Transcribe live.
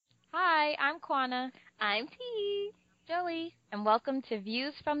I'm Quana. I'm T. Joey. And welcome to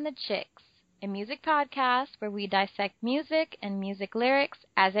Views from the Chicks, a music podcast where we dissect music and music lyrics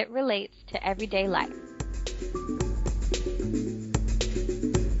as it relates to everyday life.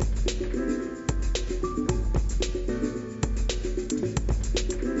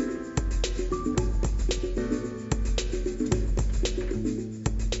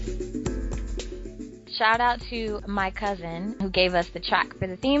 Shout out to my cousin who gave us the track for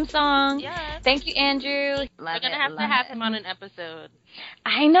the theme song. Yes. Thank you, Andrew. We're going to have him on an episode.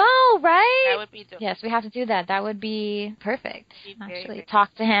 I know, right? That would be dope. Yes, we have to do that. That would be perfect. Very Actually, great.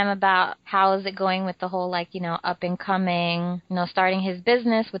 talk to him about how is it going with the whole, up and coming, starting his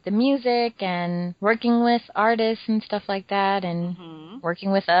business with the music and working with artists and stuff like that and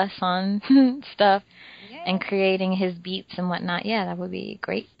working with us on stuff. And creating his beats and whatnot. Yeah, that would be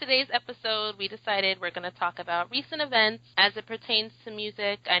great. Today's episode, we decided we're going to talk about recent events as it pertains to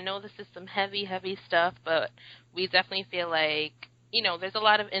music. I know this is some heavy, heavy stuff, but we definitely feel like, there's a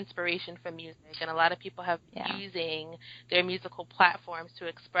lot of inspiration from music, and a lot of people have been using their musical platforms to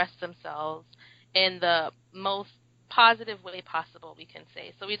express themselves in the most positive way possible, we can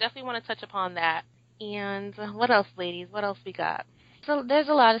say. So we definitely want to touch upon that. And what else, ladies? What else we got? So there's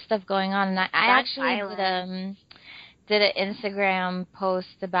a lot of stuff going on, and I actually did an Instagram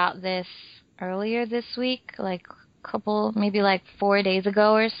post about this earlier this week, maybe 4 days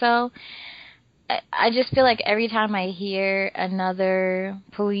ago or so. I just feel like every time I hear another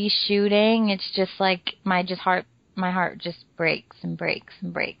police shooting, it's just like my heart just breaks and breaks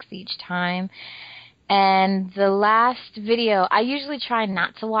and breaks each time. And the last video, I usually try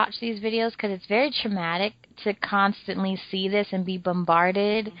not to watch these videos because it's very traumatic to constantly see this and be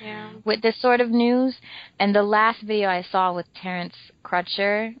bombarded with this sort of news. And the last video I saw with Terrence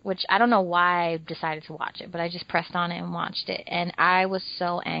Crutcher, which I don't know why I decided to watch it, but I just pressed on it and watched it. And I was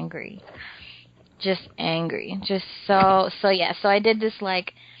so angry. Just angry. Just so I did this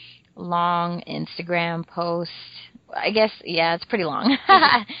long Instagram post. I guess, it's pretty long.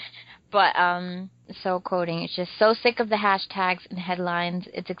 But, so quoting, it's just so sick of the hashtags and headlines.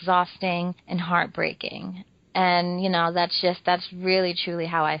 It's exhausting and heartbreaking. And, that's really, truly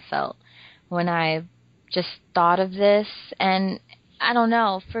how I felt when I just thought of this. And I don't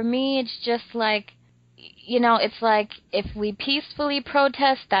know, for me, it's just it's like if we peacefully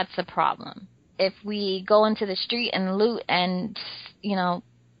protest, that's a problem. If we go into the street and loot and,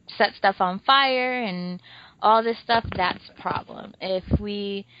 set stuff on fire and all this stuff, that's a problem. If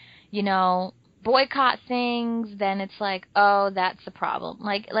we, boycott things, then it's that's a problem.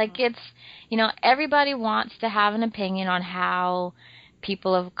 It's, everybody wants to have an opinion on how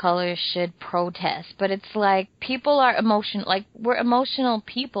people of color should protest, but it's people are emotional. We're emotional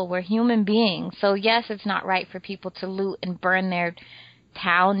people. We're human beings. So yes, it's not right for people to loot and burn their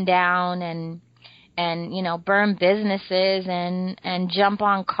town down and burn businesses and jump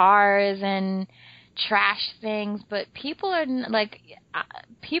on cars and trash things, but people are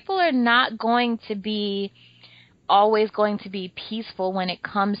not going to be always going to be peaceful when it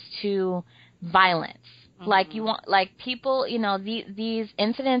comes to violence. People, these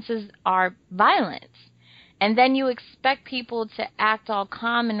incidences are violence, and then you expect people to act all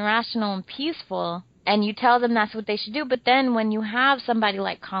calm and rational and peaceful, and you tell them that's what they should do. But then when you have somebody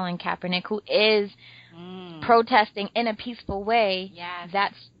like Colin Kaepernick who is protesting in a peaceful way,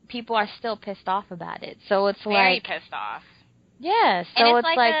 people are still pissed off about it. So it's very pissed off. Yeah, so it's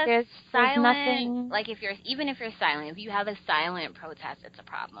there's silent, nothing. Even if you're silent, if you have a silent protest, it's a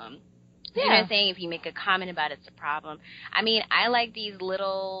problem. Yeah. You know what I'm saying? If you make a comment about it, it's a problem. I mean, I like these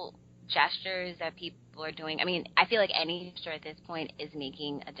little gestures that people are doing. I mean, I feel like any gesture at this point is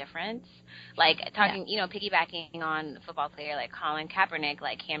making a difference. Piggybacking on a football player like Colin Kaepernick,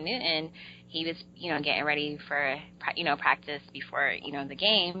 like Cam Newton, he was, getting ready for, practice before, the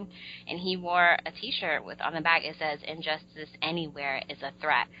game, and he wore a T-shirt with on the back it says, "Injustice anywhere is a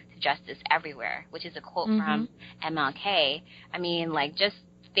threat to justice everywhere," which is a quote from MLK. I mean, just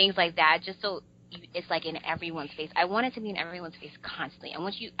things like that, just so it's in everyone's face. I want it to be in everyone's face constantly. I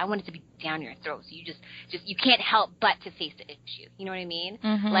want it to be down your throat. So you can't help but to face the issue. You know what I mean?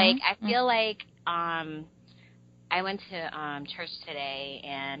 I feel I went to church today,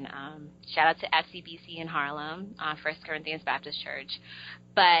 and shout out to FCBC in Harlem, First Corinthians Baptist Church.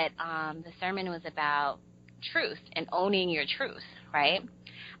 But the sermon was about truth and owning your truth, right?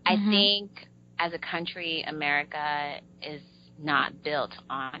 I think as a country, America is not built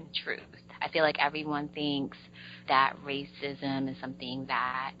on truth. I feel like everyone thinks that racism is something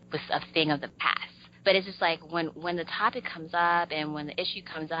that was a thing of the past. But it's just like when the topic comes up and when the issue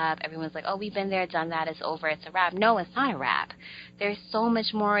comes up, everyone's like, oh, we've been there, done that, it's over, it's a wrap. No, it's not a wrap. There's so much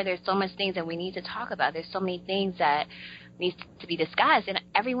more. There's so much things that we need to talk about. There's so many things that needs to be discussed, and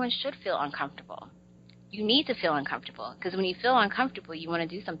everyone should feel uncomfortable. You need to feel uncomfortable, because when you feel uncomfortable, you want to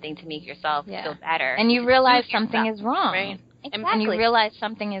do something to make yourself feel better. And you realize something is wrong. Right. Exactly. And you realize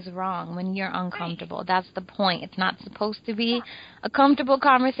something is wrong when you're uncomfortable. Right. That's the point. It's not supposed to be a comfortable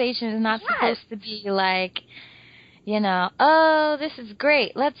conversation. It's not supposed to be like, oh, this is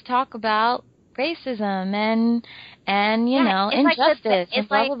great. Let's talk about racism and injustice and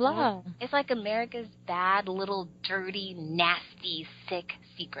blah, blah, blah. It's like America's bad, little, dirty, nasty, sick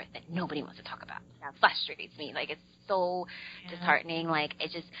secret that nobody wants to talk about. That frustrates me. Like, it's so disheartening. Like, it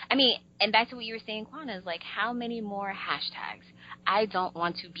just, and back to what you were saying, Kwana, is like, how many more hashtags? I don't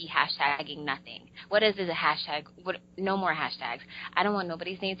want to be hashtagging nothing. What is a hashtag? No more hashtags. I don't want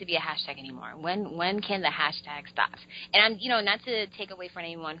nobody's name to be a hashtag anymore. When can the hashtag stop? And I'm, not to take away from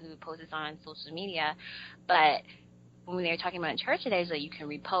anyone who posts on social media, but when they were talking about in church today, it's like you can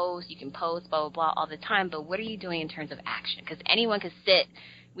repost, you can post, blah, blah, blah, all the time, but what are you doing in terms of action? Because anyone could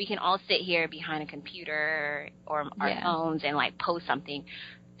we can all sit here behind a computer or our phones and, like, post something.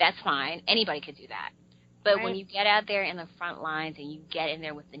 That's fine. Anybody could do that. But when you get out there in the front lines and you get in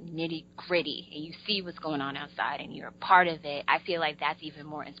there with the nitty-gritty and you see what's going on outside and you're a part of it, I feel like that's even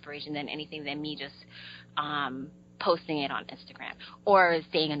more inspiration than anything than me just posting it on Instagram or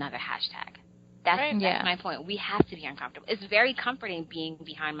saying another hashtag. That's my point. We have to be uncomfortable. It's very comforting being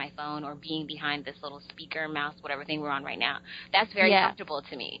behind my phone or being behind this little speaker, mouse, whatever thing we're on right now. That's very comfortable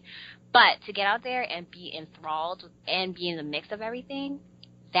to me. But to get out there and be enthralled and be in the mix of everything,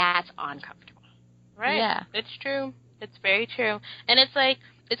 that's uncomfortable. Right. Yeah. It's true. It's very true. And it's like,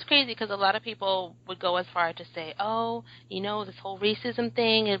 it's crazy because a lot of people would go as far to say, oh, this whole racism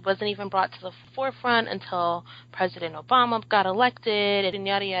thing, it wasn't even brought to the forefront until President Obama got elected and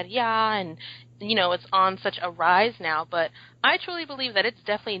yada, yada, yada. And, it's on such a rise now. But I truly believe that it's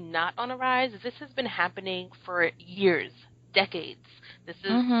definitely not on a rise. This has been happening for years, decades. This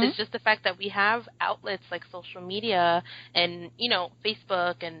is it's just the fact that we have outlets like social media and,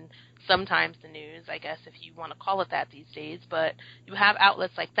 Facebook and sometimes the news, I guess, if you want to call it that these days. But you have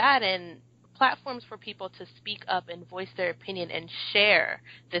outlets like that and platforms for people to speak up and voice their opinion and share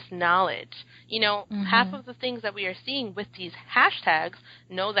this knowledge. Half of the things that we are seeing with these hashtags,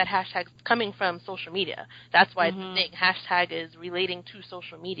 know that hashtags coming from social media. That's why the thing, hashtag is relating to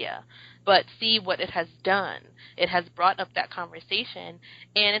social media. But see what it has done. It has brought up that conversation.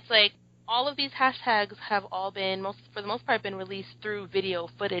 And it's like, all of these hashtags have all been, for the most part, been released through video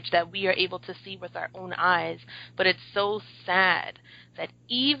footage that we are able to see with our own eyes. But it's so sad that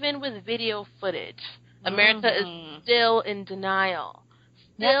even with video footage, America is still in denial.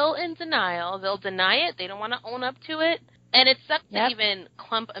 Still in denial. They'll deny it. They don't want to own up to it. And it sucks to even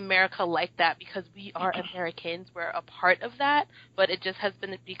clump America like that because we are Americans. We're a part of that. But it just has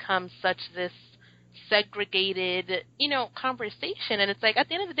become such this segregated, conversation, and it's like at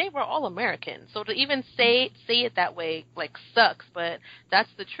the end of the day we're all Americans. So to even say it that way like sucks, but that's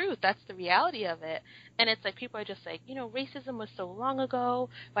the truth. That's the reality of it. And it's like people are just like, racism was so long ago.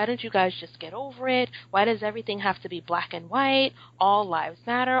 Why don't you guys just get over it? Why does everything have to be black and white? All lives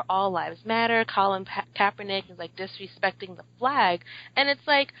matter. All lives matter. Colin Kaepernick is like disrespecting the flag, and it's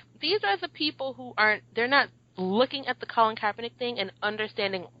like these are the people who they're not looking at the Colin Kaepernick thing and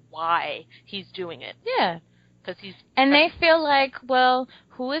understanding why he's doing it. Yeah. Because they feel like, well,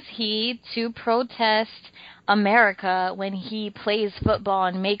 who is he to protest America when he plays football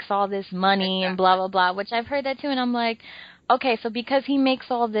and makes all this money and blah, blah, blah, which I've heard that too, and I'm like, okay, so because he makes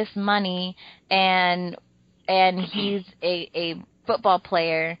all this money and he's a football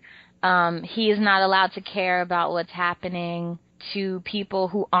player, he is not allowed to care about what's happening to people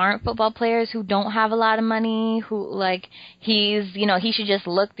who aren't football players, who don't have a lot of money, who, like, he should just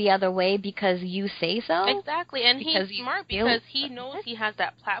look the other way because you say so? Exactly, and he's smart because he knows he has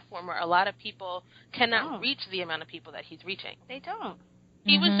that platform where a lot of people cannot reach the amount of people that he's reaching. They don't.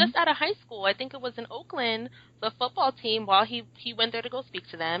 He was just out of high school. I think it was in Oakland, the football team, while he went there to go speak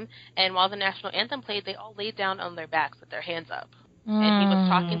to them, and while the national anthem played, they all laid down on their backs with their hands up. And he was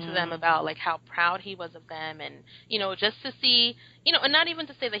talking to them about, like, how proud he was of them and, just to see, and not even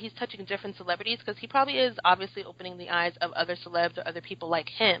to say that he's touching different celebrities, because he probably is obviously opening the eyes of other celebs or other people like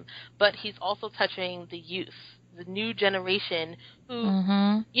him, but he's also touching the youth, the new generation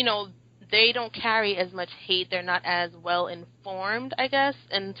who, they don't carry as much hate. They're not as well informed, I guess,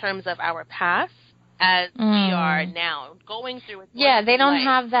 in terms of our past as we are now, going through it. Yeah, they don't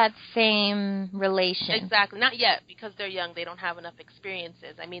have that same relation. Exactly. Not yet, because they're young. They don't have enough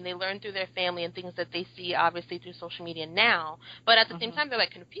experiences. I mean, they learn through their family and things that they see, obviously, through social media now. But at the same time, they're,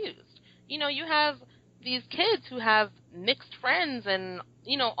 like, confused. You know, you have these kids who have mixed friends and,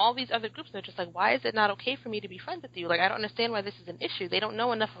 you know, all these other groups. They're just like, why is it not okay for me to be friends with you? Like, I don't understand why this is an issue. They don't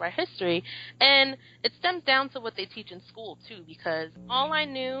know enough of our history. And it stems down to what they teach in school, too, because all I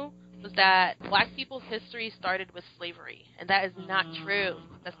knew was that black people's history started with slavery, and that is not true.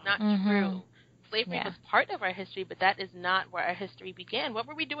 That's not true. Slavery was part of our history, but that is not where our history began. What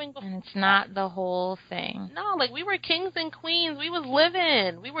were we doing before? And it's not the whole thing. No, like, we were kings and queens. We was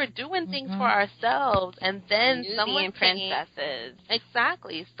living. We were doing things for ourselves, and then someone princesses.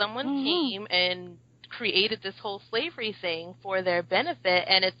 Exactly. Someone came and created this whole slavery thing for their benefit,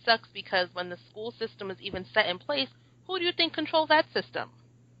 and it sucks because when the school system is even set in place, who do you think controls that system?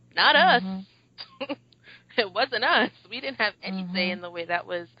 Not us. It wasn't us. We didn't have any say in the way that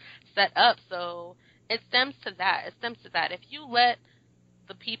was set up. So it stems to that. If you let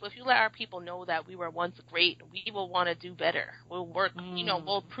our people know that we were once great, we will want to do better. We'll work, you know,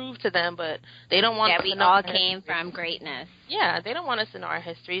 we'll prove to them, but they don't want us to know. We all came from greatness. Yeah, they don't want us in our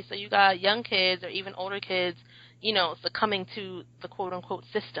history. So you got young kids or even older kids, you know, succumbing to the quote-unquote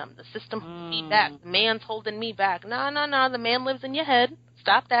system. The system holds me back. The man's holding me back. No. The man lives in your head.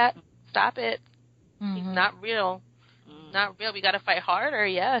 Stop that. Stop it. He's not real. Not real. We got to fight harder,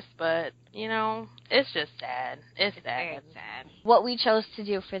 yes, but, you know, it's just sad. It's sad. Very sad. What we chose to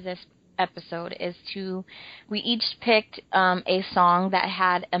do for this episode is we each picked a song that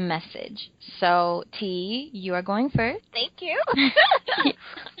had a message. So, T, you are going first. Thank you.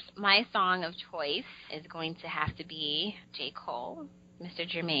 My song of choice is going to have to be J. Cole, Mr.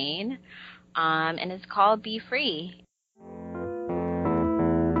 Jermaine, and it's called Be Free.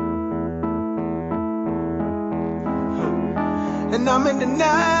 And I'm in the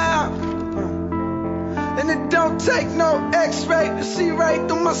now, and it don't take no x-ray to see right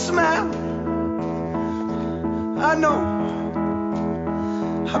through my smile. I know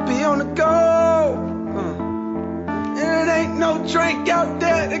I be on the go, and it ain't no drink out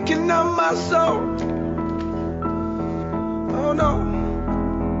there that can numb my soul. Oh no,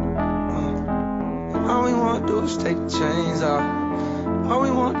 all we wanna do is take the chains off. All we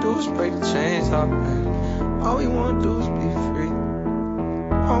wanna do is break the chains off, man. All we wanna do is be free.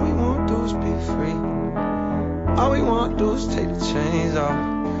 All we want to do is be free. All we want to do is take the chains off.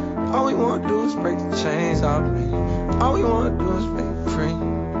 All we want to do is break the chains off. All we want to do is be free.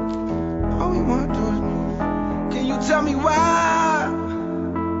 All we want to do is... Can you tell me why?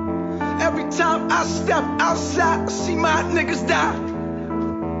 Every time I step outside, I see my niggas die.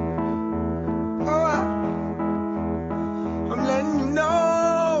 Oh, I'm letting you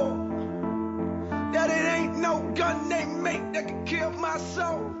know that it ain't no gun they make that can kill my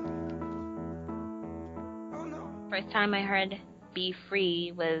soul. Oh no. First time I heard Be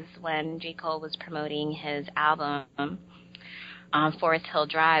Free was when J. Cole was promoting his album Forest Hill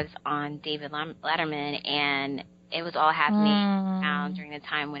Drives on David Letterman, and it was all happening around during the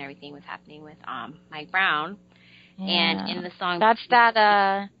time when everything was happening with Mike Brown. Yeah. And in the song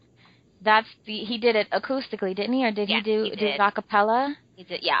he did it acoustically, didn't he? Or did he do a cappella? He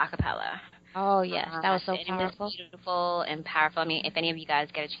did, yeah, a cappella. Oh, yes. That was so powerful. It was beautiful and powerful. I mean, if any of you guys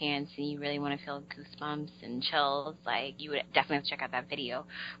get a chance and you really want to feel goosebumps and chills, like, you would definitely have to check out that video.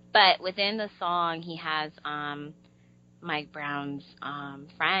 But within the song, he has Mike Brown's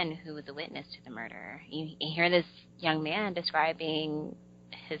friend who was a witness to the murder. You hear this young man describing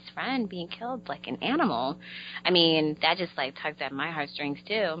his friend being killed like an animal. I mean, that just, like, tugs at my heartstrings,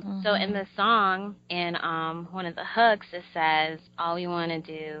 too. So in the song, in one of the hooks, it says, all we want to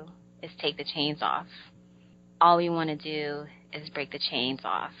do is take the chains off. All we want to do is break the chains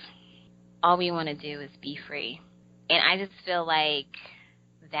off. All we want to do is be free. And I just feel like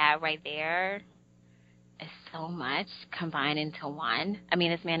that right there is so much combined into one. I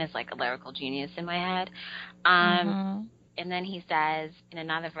mean, this man is like a lyrical genius in my head. And then he says in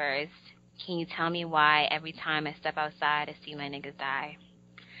another verse, can you tell me why every time I step outside I see my niggas die?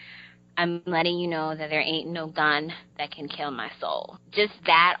 I'm letting you know that there ain't no gun that can kill my soul. Just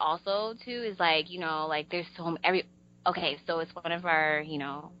that also, too, is like, you know, like there's so okay, so it's one of our, you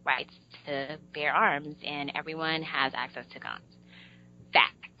know, rights to bear arms, and everyone has access to guns.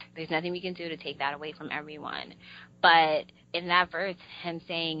 Fact. There's nothing we can do to take that away from everyone. But in that verse, him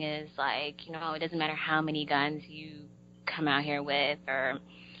saying is like, you know, it doesn't matter how many guns you come out here with or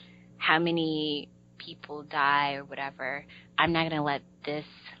how many people die or whatever. I'm not going to let this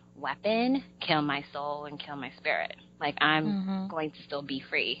weapon kill my soul and kill my spirit. Like, I'm going to still be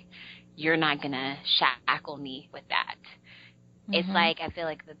free. you're not going to shackle me with that. It's like, I feel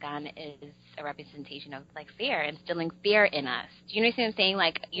like the gun is a representation of, like, fear, instilling fear in us. Do you understand what I'm saying?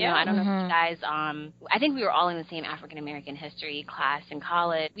 Like, you know, I don't know if you guys, I think we were all in the same African-American history class in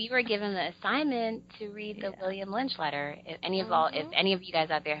college. We were given the assignment to read the William Lynch letter. If any of you guys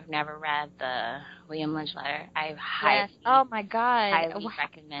out there have never read the William Lynch letter, I highly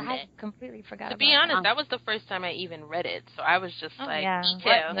recommend it. I completely forgot about it. To be honest, that was the first time I even read it, so I was just me too.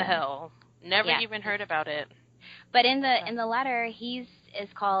 What the hell? Never even heard about it. But in the letter,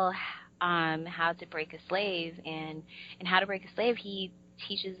 it's called How to Break a Slave, and in How to Break a Slave, he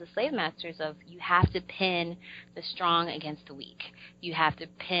teaches the slave masters of you have to pin the strong against the weak. You have to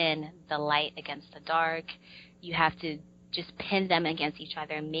pin the light against the dark. You have to just pin them against each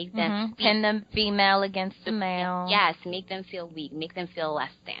other, make them pin them female against the male. Yes, make them feel weak, make them feel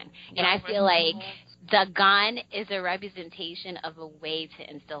less than. And I feel like the gun is a representation of a way to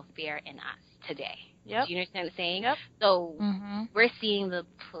instill fear in us today. Yep. Do you understand what I'm saying? Yep. So we're seeing the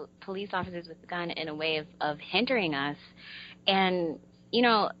police officers with the gun in a way of hindering us. And, you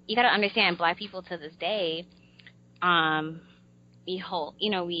know, you got to understand, Black people to this day, we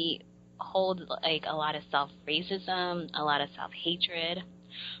hold like a lot of self-racism, a lot of self-hatred.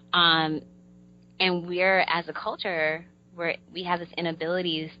 And we're, as a culture, we have this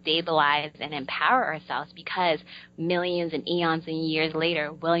inability to stabilize and empower ourselves because millions and eons and years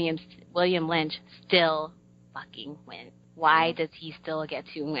later, William Lynch still fucking wins. Why does he still get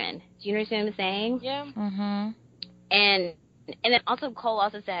to win? Do you understand what I'm saying? Yeah. And then also Cole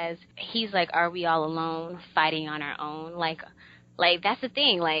also says, he's like, are we all alone fighting on our own? Like that's the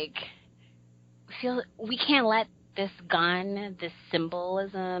thing. Like, we can't let this gun, this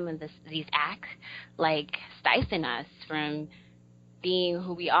symbolism, and these acts, like, stifle us from being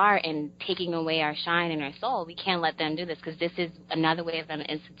who we are and taking away our shine and our soul. We can't let them do this because this is another way of them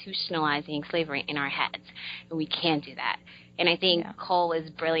institutionalizing slavery in our heads, and we can't do that. And I think Cole is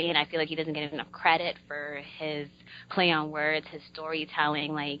brilliant. I feel like he doesn't get enough credit for his play on words, his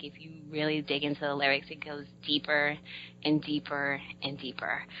storytelling. Like, if you really dig into the lyrics, it goes deeper and deeper and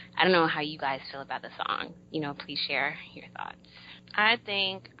deeper. I don't know how you guys feel about the song. You know, please share your thoughts. I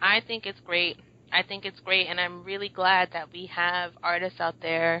think it's great. I think it's great, and I'm really glad that we have artists out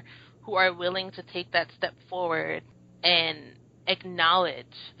there who are willing to take that step forward and acknowledge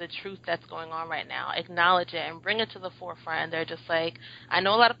the truth that's going on right now, acknowledge it and bring it to the forefront. They're just like, I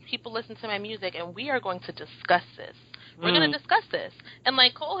know a lot of people listen to my music, and we are going to discuss this. We're going to discuss this. And,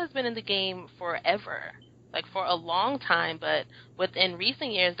 like, Cole has been in the game forever, like, for a long time, but within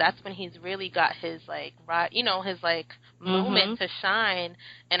recent years, that's when he's really got his, like, his, like, moment to shine.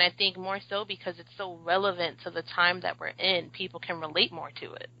 And I think more so because it's so relevant to the time that we're in, people can relate more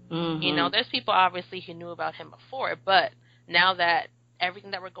to it. You know, there's people, obviously, who knew about him before, but now that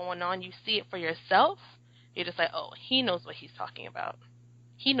everything that we're going on, you see it for yourself, you're just like, oh, he knows what he's talking about.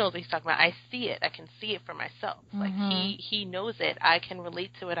 He knows what he's talking about. I see it. I can see it for myself. Like, he knows it. I can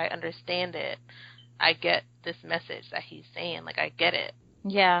relate to it. I understand it. I get this message that he's saying. Like, I get it.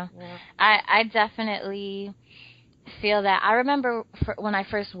 Yeah. I definitely feel that. I remember when I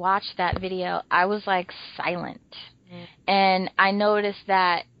first watched that video, I was, like, silent. And I noticed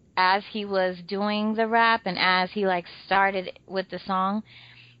that as he was doing the rap and as he, like, started with the song,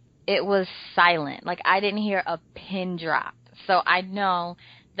 it was silent. Like, I didn't hear a pin drop. So I know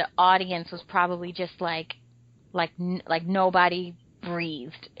the audience was probably just like nobody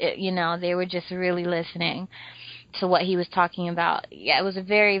breathed. You know, they were just really listening to what he was talking about. Yeah, it was a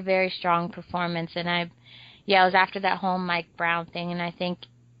very, very strong performance. And it was after that whole Mike Brown thing, and I think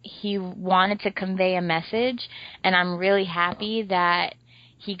he wanted to convey a message, and I'm really happy that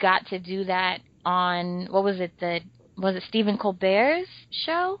he got to do that on, was it Stephen Colbert's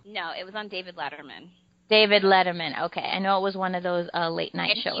show? No, it was on David Letterman. David Letterman, okay. I know it was one of those late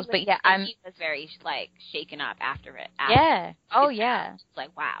night shows, but yeah, he was very, like, shaken up after it. Yeah. Oh, yeah. It's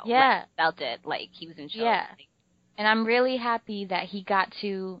like, wow. Yeah. Like, felt it, like, he was in show. Yeah. And I'm really happy that he got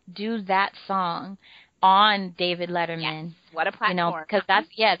to do that song on David Letterman. Yes. What a platform. You know, because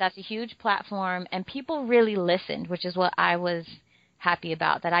that's a huge platform, and people really listened, which is what I was happy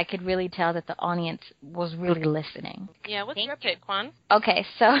about, that I could really tell that the audience was really listening. Yeah, what's your pick, Quan? Okay,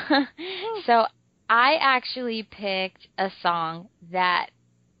 so I actually picked a song that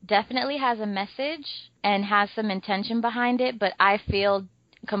definitely has a message and has some intention behind it, but I feel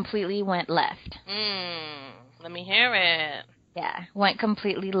completely went left. Let me hear it. Yeah, went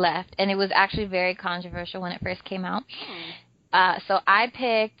completely left, and it was actually very controversial when it first came out. So I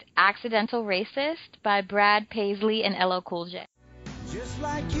picked Accidental Racist by Brad Paisley and LL Cool J. Just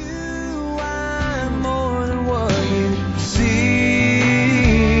like you, I'm more than what you see.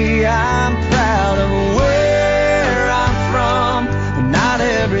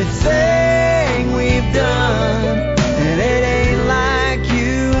 everything we've done. And it ain't like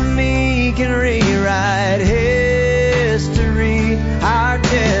you and me can rewrite history. Our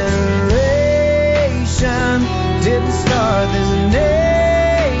generation didn't start this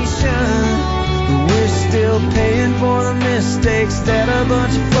nation. We're still paying for the mistakes that a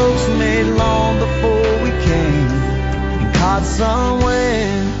bunch of folks made long before we came. And caught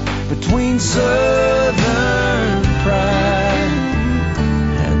somewhere between Southern pride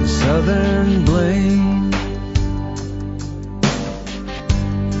and Southern blame.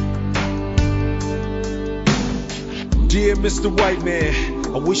 Dear Mr. White Man,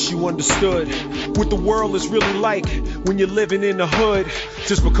 I wish you understood what the world is really like when you're living in the hood.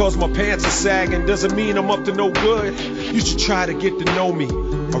 Just because my pants are sagging doesn't mean I'm up to no good. You should try to get to know me,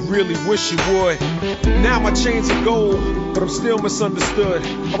 I really wish you would. Now my chains are gold, but I'm still misunderstood.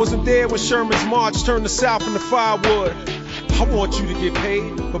 I wasn't there when Sherman's march turned the South into firewood. I want you to get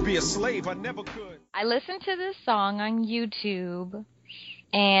paid, but be a slave, I never could. I listened to this song on YouTube,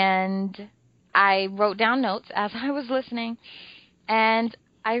 and I wrote down notes as I was listening, and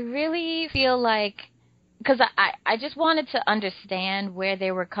I really feel like, because I just wanted to understand where they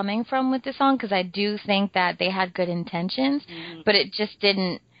were coming from with the song, because I do think that they had good intentions, but it just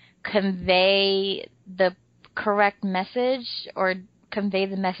didn't convey the correct message or convey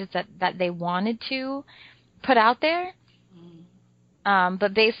the message that they wanted to put out there.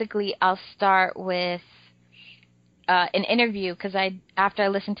 But basically, I'll start with an interview, because after I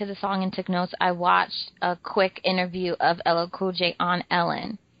listened to the song and took notes, I watched a quick interview of LL Cool J on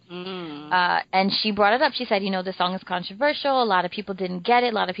Ellen. And she brought it up. She said, the song is controversial. A lot of people didn't get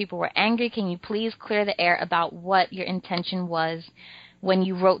it. A lot of people were angry. Can you please clear the air about what your intention was when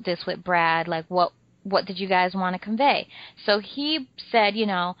you wrote this with Brad? Like, what did you guys want to convey? So he said,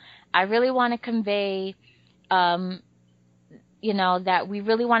 I really want to convey, that we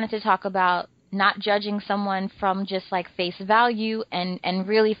really wanted to talk about not judging someone from just like face value and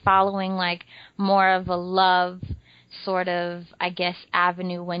really following like more of a love sort of, I guess,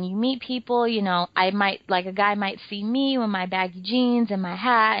 avenue when you meet people. I might, like, a guy might see me with my baggy jeans and my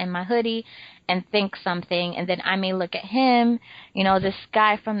hat and my hoodie and think something, and then I may look at him, this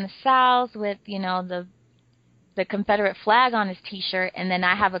guy from the South with, the Confederate flag on his T-shirt, and then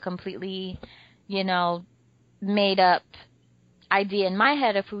I have a completely, made up idea in my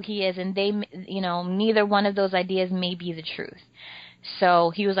head of who he is, and they, neither one of those ideas may be the truth.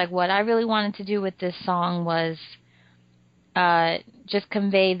 So he was like, what I really wanted to do with this song was just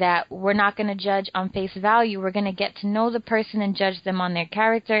convey that we're not going to judge on face value. We're going to get to know the person and judge them on their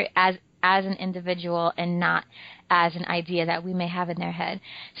character as an individual and not as an idea that we may have in their head.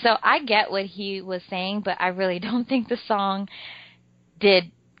 So I get what he was saying, but I really don't think the song did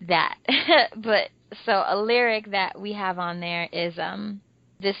that. But so a lyric that we have on there is,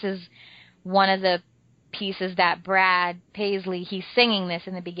 this is one of the pieces that Brad Paisley, he's singing this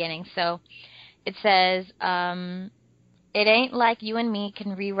in the beginning. So it says, it ain't like you and me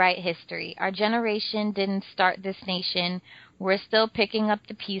can rewrite history. Our generation didn't start this nation. We're still picking up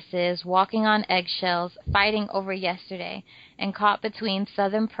the pieces, walking on eggshells, fighting over yesterday, and caught between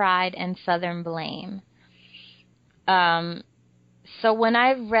Southern pride and Southern blame. So when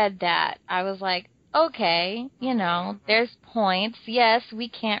I read that, I was like, okay, there's points. Yes, we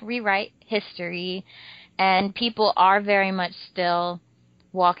can't rewrite history, and people are very much still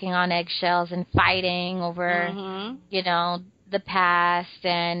walking on eggshells and fighting over, the past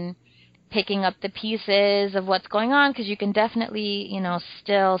and picking up the pieces of what's going on, because you can definitely,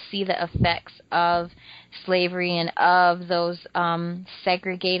 still see the effects of slavery and of those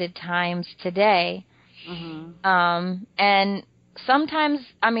segregated times today. And sometimes,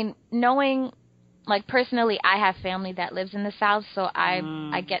 knowing, like, personally, I have family that lives in the South, so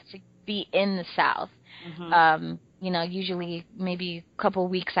I get to be in the South. Usually maybe a couple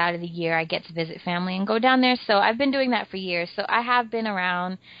weeks out of the year I get to visit family and go down there. So I've been doing that for years. So I have been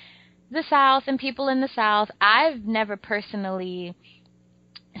around the South and people in the South. I've never personally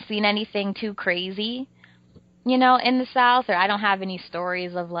seen anything too crazy, in the South, or I don't have any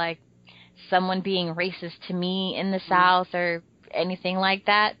stories of, like, someone being racist to me in the South or anything like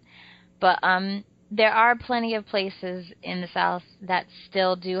that. But there are plenty of places in the South that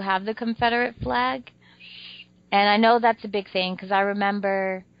still do have the Confederate flag. And I know that's a big thing, because I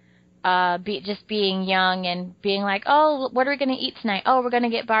remember just being young and being like, oh, what are we going to eat tonight? Oh, we're going to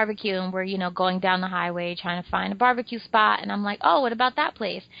get barbecue. And we're, going down the highway trying to find a barbecue spot. And I'm like, oh, what about that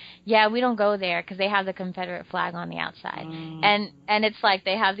place? Yeah, we don't go there because they have the Confederate flag on the outside. And it's like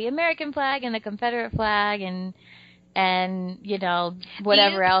they have the American flag and the Confederate flag and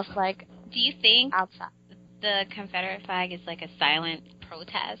whatever else. Like, do you think outside the Confederate flag is like a silent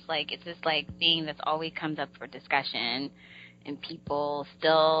protest. Like, it's this, like, thing that's always comes up for discussion, and people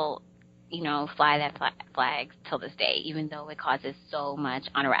still, you know, fly that flag till this day, even though it causes so much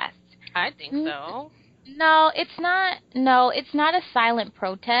unrest. I think so. No, it's not. No, it's not a silent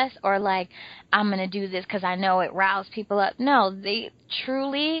protest or like I'm gonna do this because I know it riles people up. No, they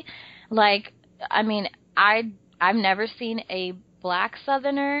truly, like. I mean, I've never seen a black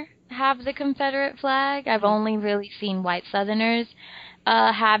Southerner have the Confederate flag. I've only really seen white Southerners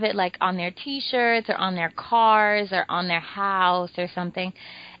have it, like on their T-shirts or on their cars or on their house or something,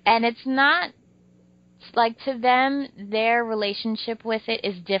 and it's not. Like, to them, their relationship with it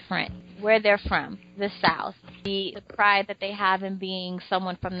is different. Where they're from, the South, the pride that they have in being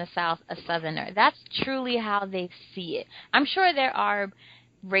someone from the South, a Southerner. That's truly how they see it. I'm sure there are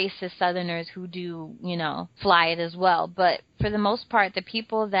racist Southerners who do, you know, fly it as well. But for the most part, the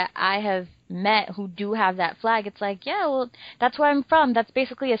people that I have met who do have that flag, it's like, yeah, well, that's where I'm from. That's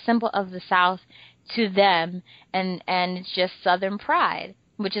basically a symbol of the South to them, and it's just Southern pride,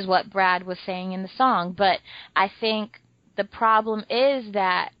 which is what Brad was saying in the song. But I think the problem is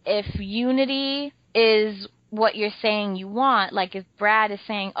that if unity is what you're saying you want, like if Brad is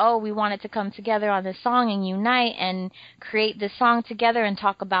saying, oh, we wanted to come together on this song and unite and create this song together and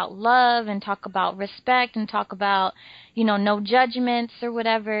talk about love and talk about respect and talk about, you know, no judgments or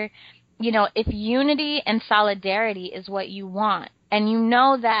whatever, you know, if unity and solidarity is what you want, and you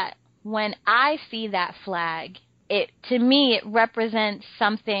know that when I see that flag, to me, it represents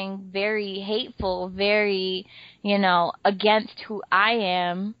something very hateful, very, you know, against who I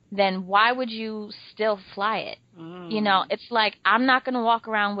am, then why would you still fly it? You know, it's like, I'm not going to walk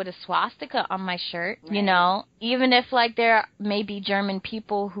around with a swastika on my shirt, right. You know, even if, like, there may be German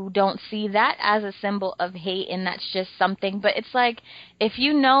people who don't see that as a symbol of hate and that's just something. But it's like, if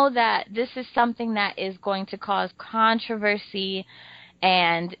you know that this is something that is going to cause controversy,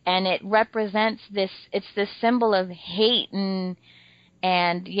 and it represents this, it's this symbol of hate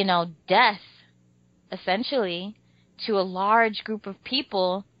and you know, death, essentially, to a large group of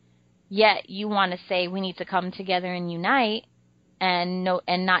people, yet you want to say we need to come together and unite and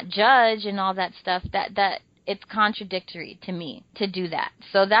not judge and all that stuff, that it's contradictory to me to do that.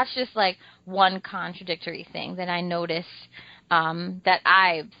 So that's just like one contradictory thing that I noticed that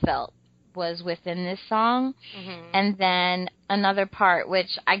I felt was within this song. Mm-hmm. And then another part, which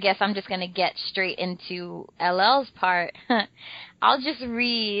I guess I'm just going to get straight into LL's part. I'll just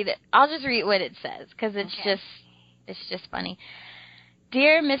read what it says, because it's just funny.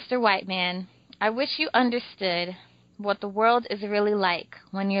 Dear Mr. White Man, I wish you understood what the world is really like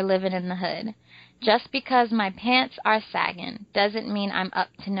when you're living in the hood. Just because my pants are sagging doesn't mean I'm up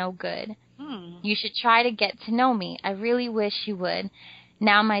to no good. You should try to get to know me. I really wish you would.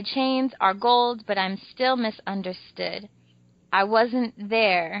 Now my chains are gold, but I'm still misunderstood. I wasn't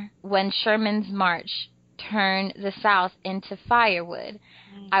there when Sherman's march turned the South into firewood.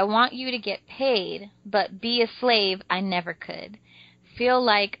 I want you to get paid, but be a slave I never could. Feel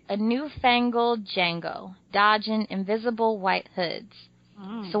like a newfangled Django, dodging invisible white hoods.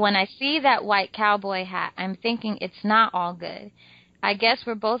 So when I see that white cowboy hat, I'm thinking it's not all good. I guess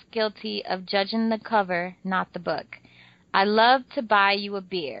we're both guilty of judging the cover, not the book. I love to buy you a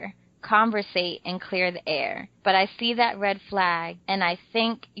beer, conversate and clear the air, but I see that red flag and I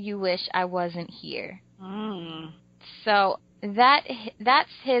think you wish I wasn't here. So that's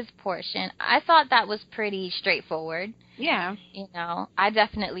his portion. I thought that was pretty straightforward. Yeah. You know, I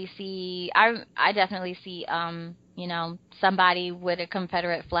definitely see you know, somebody with a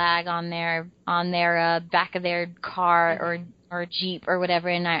Confederate flag on their back of their car or Jeep or whatever,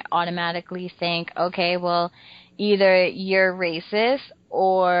 and I automatically think, okay, well, either you're racist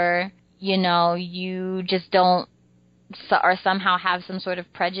or, you know, you just don't, or somehow have some sort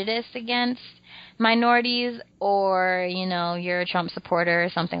of prejudice against minorities, or, you know, you're a Trump supporter or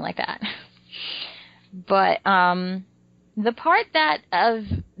something like that. But the part that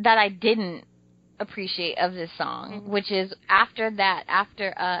I didn't appreciate of this song, which is after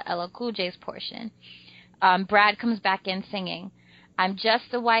LL Cool J's portion, Brad comes back in singing, I'm just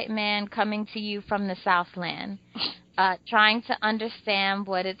a white man coming to you from the Southland, trying to understand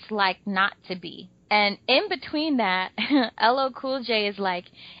what it's like not to be. And in between that, LL Cool J is like,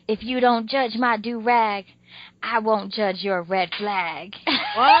 if you don't judge my do-rag, I won't judge your red flag.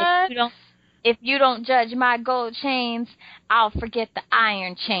 What? If you don't judge my gold chains, I'll forget the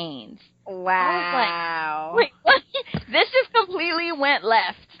iron chains. Wow. I was like, wait, what? This just completely went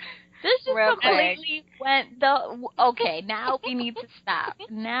left. This just completely went okay, now we need to stop.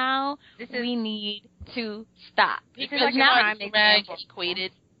 We need to stop. Because now rag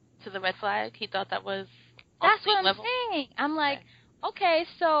equated to the red flag. He thought that was that's what I'm level. saying. I'm like, Okay,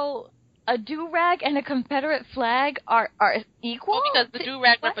 so a do-rag and a Confederate flag are equal? Oh, because the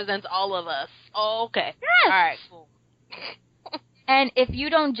do-rag represents all of us. Oh, okay. Yes. All right, cool. And if you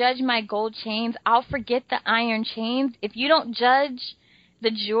don't judge my gold chains, I'll forget the iron chains. If you don't judge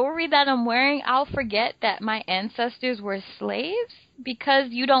the jewelry that I'm wearing, I'll forget that my ancestors were slaves. Because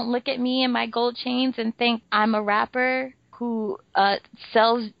you don't look at me and my gold chains and think I'm a rapper who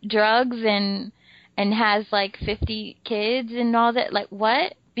sells drugs and has like 50 kids and all that. Like,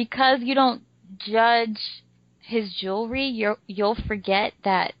 what? Because you don't judge his jewelry, you'll forget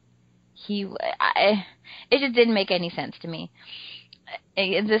that it just didn't make any sense to me.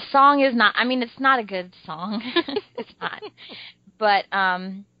 The song is not, I mean, it's not a good song. It's not. But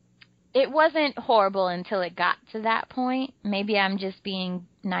it wasn't horrible until it got to that point. Maybe I'm just being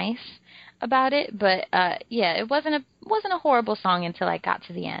nice about it, but yeah, it wasn't a horrible song until I got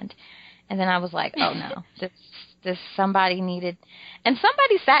to the end. And then I was like, oh no, this somebody needed, and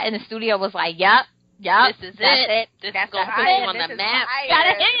somebody sat in the studio was like, yep, this is it. This is going to put you on the map.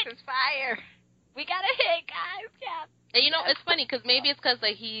 This is fire. We got a hit, guys. Yeah. And you know, it's funny because maybe it's because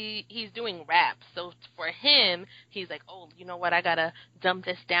like he's doing rap, so for him, he's like, oh, you know what, I gotta dumb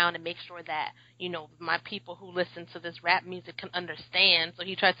this down and make sure that, you know, my people who listen to this rap music can understand. So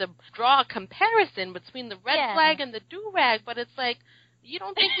he tries to draw a comparison between the red flag and the do-rag, but it's like, you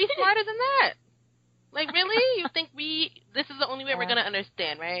don't think we're smarter than that? Like, really? You think this is the only way we're gonna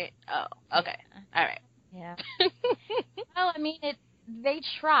understand, right? Oh, okay, all right. Yeah. Well, I mean, they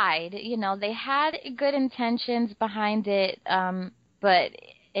tried, you know, they had good intentions behind it, but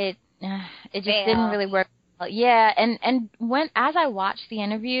it just didn't really work. Yeah, and as I watched the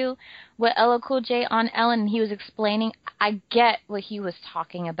interview with LL Cool J on Ellen, he was explaining, I get what he was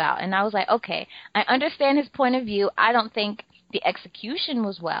talking about, and I was like, okay, I understand his point of view. I don't think the execution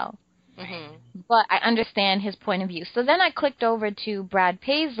was well, but I understand his point of view. So then I clicked over to Brad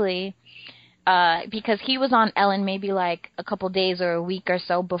Paisley, because he was on Ellen maybe like a couple days or a week or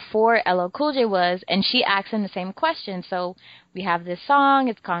so before LL Cool J was, and she asked him the same question. So we have this song,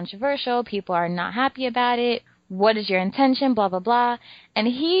 it's controversial, people are not happy about it, what is your intention, blah, blah, blah. And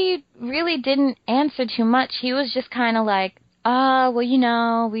he really didn't answer too much. He was just kind of like, well, you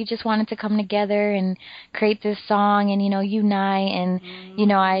know, we just wanted to come together and create this song and, you know, unite. And, you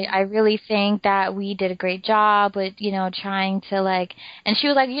know, I really think that we did a great job with, you know, trying to like, and she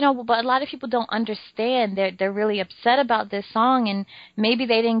was like, you know, but a lot of people don't understand. They're really upset about this song and maybe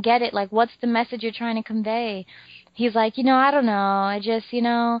they didn't get it. Like, what's the message you're trying to convey? He's like, you know, I don't know. I just, you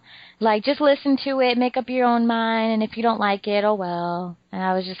know, like, just listen to it, make up your own mind, and if you don't like it, oh well. And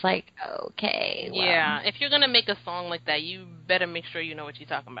I was just like, okay, well. Yeah, if you're going to make a song like that, you better make sure you know what you're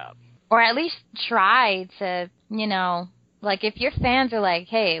talking about. Or at least try to, you know, like, if your fans are like,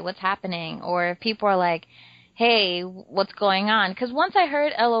 hey, what's happening? Or if people are like, hey, what's going on? Because once I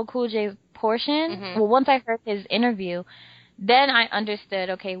heard LL Cool J's portion, well, once I heard his interview, then I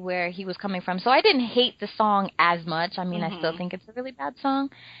understood, okay, where he was coming from. So I didn't hate the song as much. I mean, I still think it's a really bad song.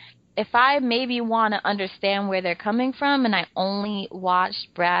 If I maybe want to understand where they're coming from and I only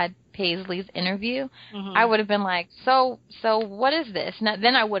watched Brad Paisley's interview, I would have been like, so what is this? Now,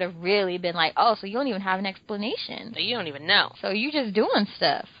 then I would have really been like, oh, so you don't even have an explanation. So you don't even know. So you just doing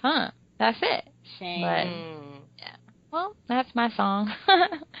stuff, huh? That's it. Shame. But, yeah. Well, that's my song.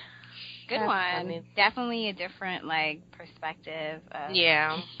 Good one. Funny. Definitely a different, like, perspective.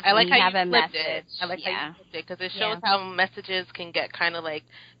 Yeah. I like how you flipped it. I like how you flipped it, because it shows how messages can get kind of, like,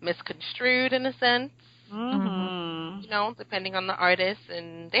 misconstrued in a sense. You know, depending on the artist.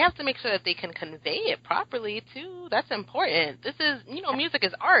 And they have to make sure that they can convey it properly, too. That's important. This is, you know, music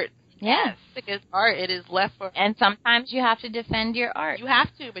is art. Yes. Music is art. It is left for... And sometimes you have to defend your art. You have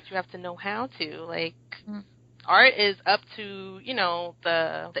to, but you have to know how to. Like... Art is up to, you know,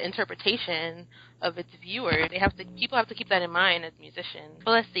 the interpretation of its viewer. People have to keep that in mind as musicians.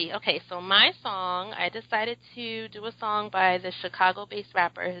 But let's see. Okay, so my song, I decided to do a song by the Chicago-based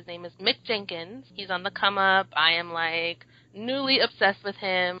rapper. His name is Mick Jenkins. He's on the come up. I am like newly obsessed with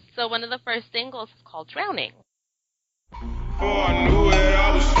him. So one of the first singles is called Drowning. Oh, I knew it.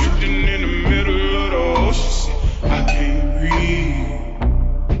 I was drifting in the middle of the ocean. I can't breathe.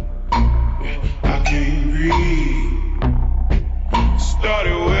 I can't breathe.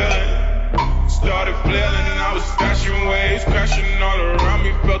 Started wailing, started flailing, and I was crashing waves, crashing all around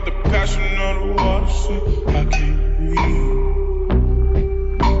me. Felt the passion of the water. So I can't breathe.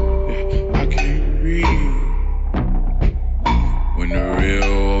 I can't breathe. When the real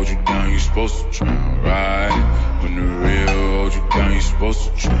hold you down, you supposed to drown, right? When the real hold you down, you supposed to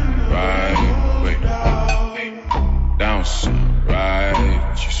drown, right? Wait, that don't sound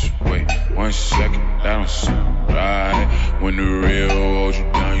right. Just wait 1 second, that don't sound right. When the real hold you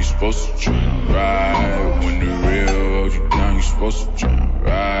down, you supposed to try to ride. When the real hold you down, you supposed to try to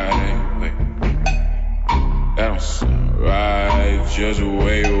ride. Wait, that don't sound right. Just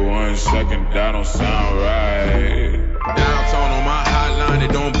wait 1 second, that don't sound right. Downtown on my hotline,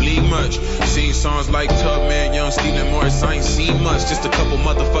 it don't bleed much. Seen songs like Tubman, Young Stephen Morris, I ain't seen much. Just a couple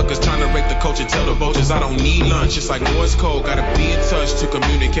motherfuckers trying to rape the culture, tell the vultures I don't need lunch. It's like Morse code, gotta be in touch to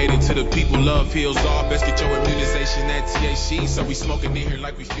communicate it to the people. Love heals all, best get your immunization at THC. So we smoking in here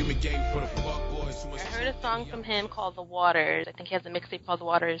like we fumigating for the fuck boys. I heard a song from him called The Waters. I think he has a mixtape called The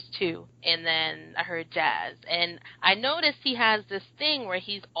Waters too. And then I heard Jazz. And I noticed he has this thing where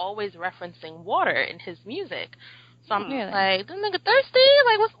he's always referencing water in his music. So I'm like, this nigga thirsty?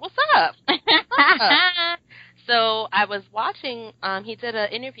 Like, what's up? So I was watching, he did an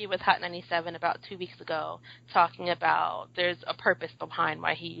interview with Hot 97 about 2 weeks ago talking about there's a purpose behind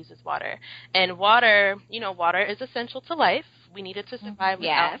why he uses water. And water, water is essential to life. We need it to survive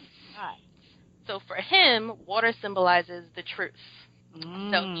without it. So for him, water symbolizes the truth. So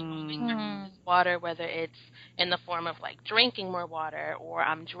he always uses water, whether it's in the form of like drinking more water or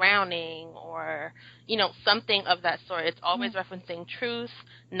I'm drowning or, something of that sort. It's always referencing truth,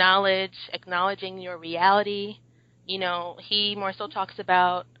 knowledge, acknowledging your reality. He more so talks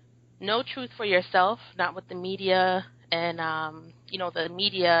about know truth for yourself, not what the media and, the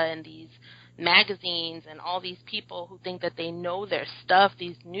media and these magazines and all these people who think that they know their stuff,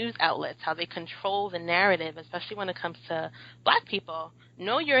 these news outlets, how they control the narrative, especially when it comes to black people.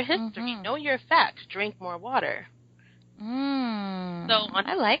 Know your history, know your facts, drink more water. So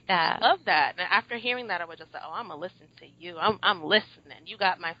I like that. I love that. And after hearing that, I was just like, I'm going to listen to you. I'm listening. You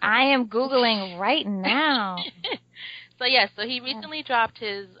got my phone. I am Googling right now. So he recently dropped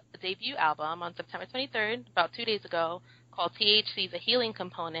his debut album on September 23rd, about 2 days ago, called THC, The Healing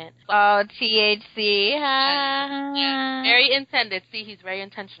Component. Oh, THC. Yeah, very intended. See, he's very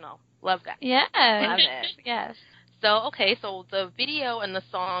intentional. Love that. Yes. Love it. Yes. So the video and the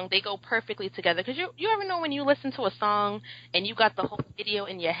song, they go perfectly together. Because you ever know when you listen to a song and you got the whole video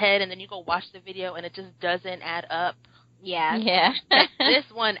in your head and then you go watch the video and it just doesn't add up? Yeah. Yeah. This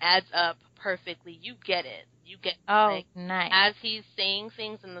one adds up perfectly. You get it. Nice. As he's saying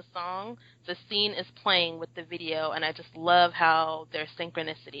things in the song, the scene is playing with the video, and I just love how there's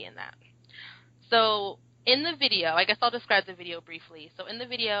synchronicity in that. So in the video, I guess I'll describe the video briefly. So in the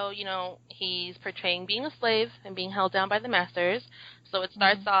video, he's portraying being a slave and being held down by the masters. So it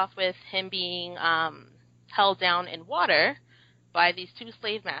starts off with him being held down in water by these 2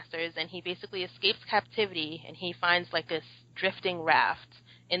 slave masters, and he basically escapes captivity, and he finds like this drifting raft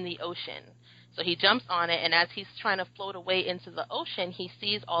in the ocean. So he jumps on it, and as he's trying to float away into the ocean, he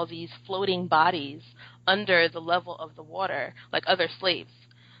sees all these floating bodies under the level of the water, like other slaves.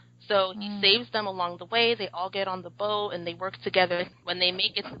 So he saves them along the way. They all get on the boat, and they work together. When they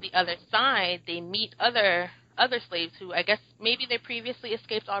make it to the other side, they meet other slaves who I guess maybe they previously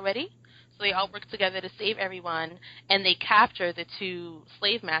escaped already. So they all work together to save everyone, and they capture the 2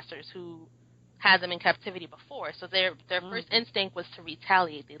 slave masters who had them in captivity before. So their first instinct was to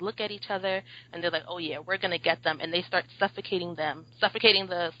retaliate. They look at each other and they're like, oh yeah, we're going to get them. And they start suffocating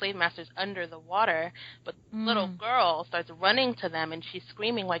the slave masters under the water. But the little girl starts running to them and she's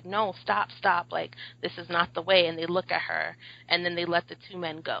screaming like, no, stop, like this is not the way. And they look at her and then they let the 2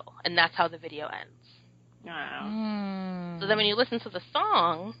 men go. And that's how the video ends. Wow. So then when you listen to the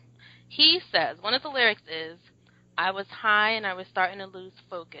song, he says, one of the lyrics is, I was high and I was starting to lose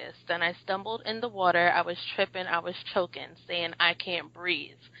focus. Then I stumbled in the water. I was tripping. I was choking, saying I can't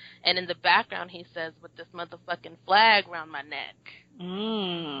breathe. And in the background, he says, with this motherfucking flag around my neck.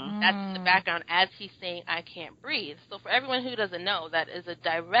 That's in the background as he's saying I can't breathe. So for everyone who doesn't know, that is a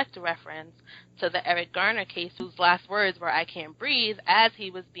direct reference to the Eric Garner case, whose last words were I can't breathe, as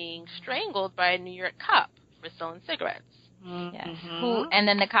he was being strangled by a New York cop for selling cigarettes. Yes. And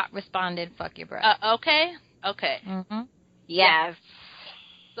then the cop responded, fuck your breath. Okay. Yes.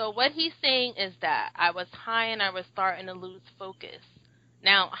 So what he's saying is that I was high and I was starting to lose focus.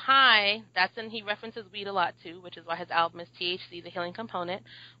 Now, high, he references weed a lot too, which is why his album is THC, The Healing Component.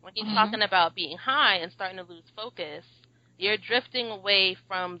 When he's talking about being high and starting to lose focus, you're drifting away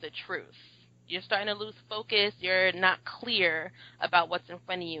from the truth. You're starting to lose focus. You're not clear about what's in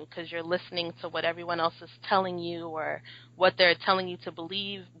front of you because you're listening to what everyone else is telling you or what they're telling you to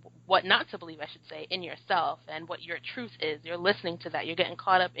believe, what not to believe, I should say, in yourself and what your truth is. You're listening to that. You're getting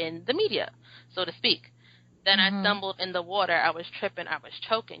caught up in the media, so to speak. Then I stumbled in the water. I was tripping. I was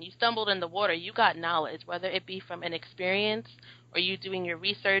choking. You stumbled in the water. You got knowledge, whether it be from an experience or you doing your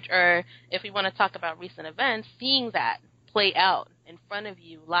research, or if we want to talk about recent events, seeing that play out in front of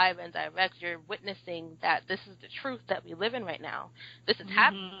you, live and direct. You're witnessing that this is the truth that we live in right now. This is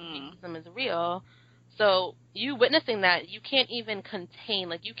happening. Racism is real. So you witnessing that, you can't even contain,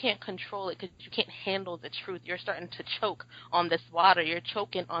 like you can't control it because you can't handle the truth. You're starting to choke on this water. You're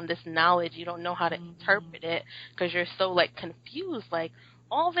choking on this knowledge. You don't know how to interpret it because you're so like confused. Like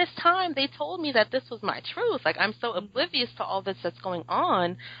all this time they told me that this was my truth. Like I'm so oblivious to all this that's going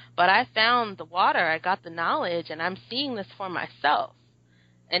on, but I found the water. I got the knowledge and I'm seeing this for myself.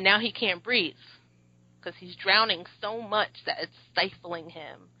 And now he can't breathe because he's drowning so much that it's stifling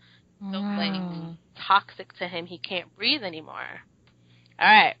him. So, like, toxic to him, he can't breathe anymore. All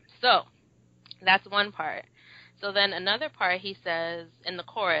right, so that's one part. So then another part, he says, in the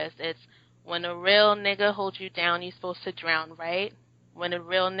chorus, it's, when a real nigga holds you down, you're supposed to drown, right? When a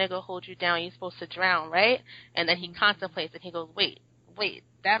real nigga holds you down, you're supposed to drown, right? And then he contemplates, and he goes, wait,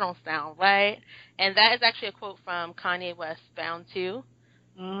 that don't sound right. And that is actually a quote from Kanye West, Bound 2.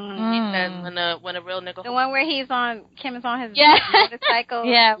 He says, when a real nigga... The one where Kim is on his motorcycle.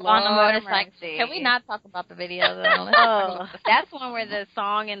 Yeah, Lord on the motorcycle. Mercy. Can we not talk about the video, though? That's one where the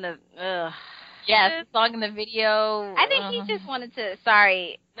song in the... Yes, the song in the video. I think he just wanted to...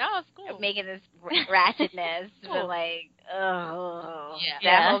 No, it's cool. Making this ratchetness. But like, that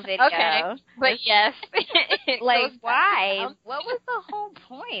whole video. Okay. But yes. Like, why? What was the whole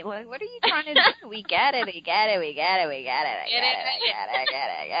point? Like, what are you trying to do? We get it. I get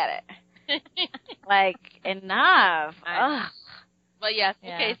it. Like, enough. But yes,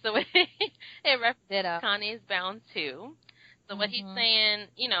 okay, so it represents Kanye's Bound 2. So what he's saying,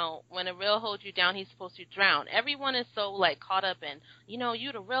 you know, when a real holds you down, he's supposed to drown. Everyone is so, like, caught up in, you know,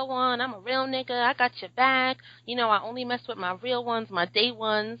 you the real one, I'm a real nigga, I got your back. You know, I only mess with my real ones, my day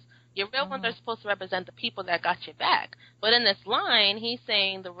ones. Your real ones are supposed to represent the people that got your back. But in this line, he's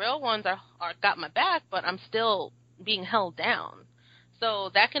saying the real ones are got my back, but I'm still being held down. So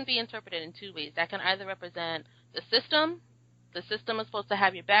that can be interpreted in two ways. That can either represent the system. The system is supposed to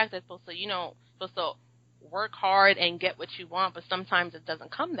have your back. They're supposed to, you know, work hard and get what you want, but sometimes it doesn't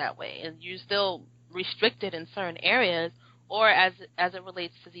come that way, and you're still restricted in certain areas. Or as it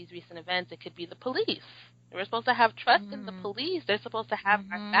relates to these recent events, it could be the police. We're supposed to have trust in the police. They're supposed to have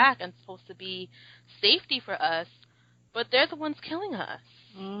our back and supposed to be safety for us, but they're the ones killing us.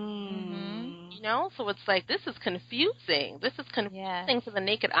 You know, so it's like, this is confusing. This is confusing to the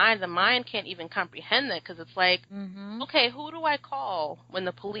naked eye. The mind can't even comprehend that, because it's like, okay, who do I call when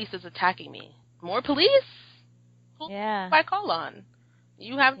the police is attacking me? More police? Who do I call on?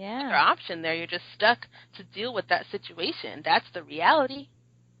 You have no other option there. You're just stuck to deal with that situation. That's the reality.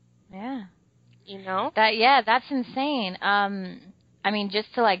 Yeah. You know? That's insane. I mean,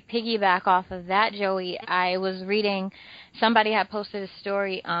 just to, like, piggyback off of that, Joey, I was reading, somebody had posted a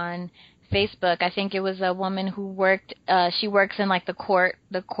story on Facebook. I think it was a woman who worked, she works in, like, the court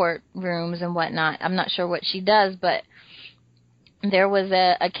rooms and whatnot. I'm not sure what she does, but there was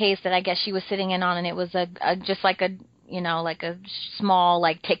a case that I guess she was sitting in on, and it was just like a, you know, like a small,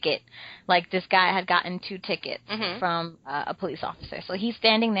 like, ticket. Like, this guy had gotten 2 tickets from a police officer. So he's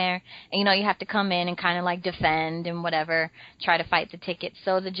standing there, and, you know, you have to come in and kind of, like, defend and whatever, try to fight the ticket.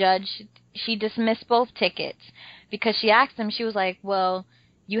 So the judge, she dismissed both tickets because she asked him, she was like, well,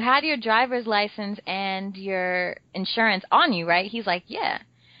 you had your driver's license and your insurance on you, right? He's like, yeah.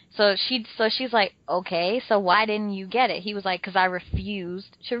 So she's like, okay, so why didn't you get it? He was like, because I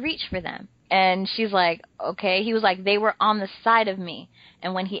refused to reach for them. And she's like, okay. He was like, they were on the side of me.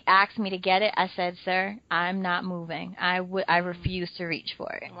 And when he asked me to get it, I said, sir, I'm not moving. I refuse to reach for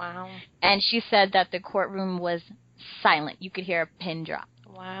it. Wow. And she said that the courtroom was silent. You could hear a pin drop.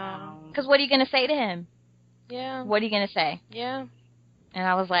 Wow. Because what are you going to say to him? Yeah. What are you going to say? Yeah. And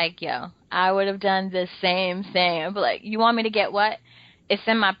I was like, yo, I would have done the same thing. I'd be like, you want me to get what? It's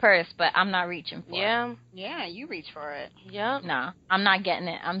in my purse, but I'm not reaching for it. Yeah, you reach for it. Yeah. No, I'm not getting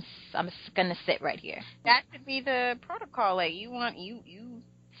it. I'm gonna sit right here. That could be the protocol. Like, you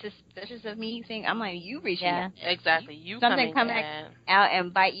suspicious of me saying, I'm like, you reaching. Yeah, exactly. You something coming out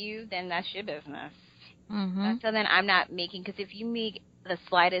and bite you, then that's your business. So then I'm not making, because if you make the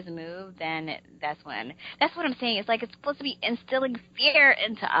slightest move, then that's when. That's what I'm saying. It's like, it's supposed to be instilling fear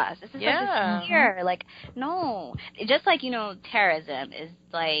into us. This is like this fear. Like, no. Just like, you know, terrorism is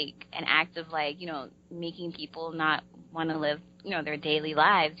like an act of, like, you know, making people not want to live, you know, their daily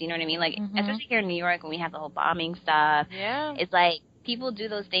lives. You know what I mean? Like, especially here in New York when we have the whole bombing stuff. Yeah. It's like people do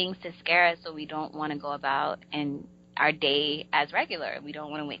those things to scare us so we don't want to go about and our day as regular. We don't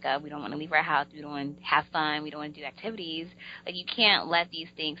want to wake up. We don't want to leave our house. We don't want to have fun. We don't want to do activities. Like, you can't let these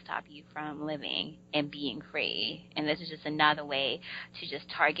things stop you from living and being free. And this is just another way to just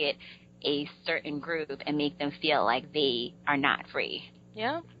target a certain group and make them feel like they are not free.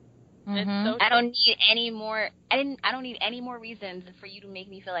 Yeah. Mm-hmm. It's so I don't need any more. I don't need any more reasons for you to make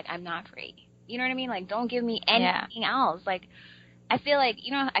me feel like I'm not free. You know what I mean? Like, don't give me anything else. Like, I feel like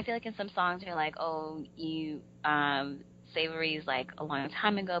in some songs you're like, oh, slavery is like a long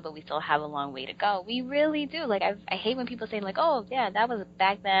time ago, but we still have a long way to go. We really do. Like, I hate when people say like, oh yeah, that was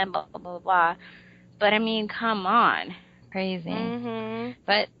back then, blah blah blah blah. But I mean, come on. Crazy. Mm-hmm.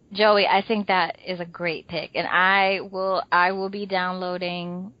 But Joey, I think that is a great pick, and I will be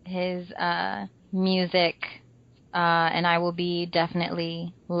downloading his music, and I will be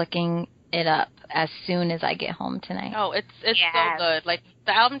definitely looking it up as soon as I get home tonight. Oh, it's so good. Like,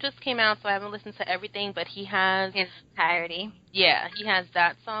 the album just came out, so I haven't listened to everything, but he has in entirety. Yeah, he has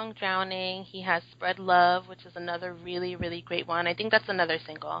that song, Drowning. He has Spread Love, which is another really, really great one. I think that's another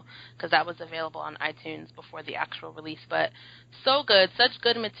single, because that was available on iTunes before the actual release. But so good, such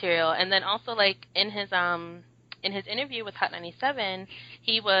good material. And then also, like, in his interview with Hot 97,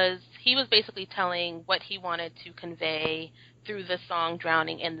 he was basically telling what he wanted to convey through the song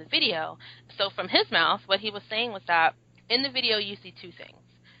Drowning in the video. So from his mouth, what he was saying was that in the video you see two things.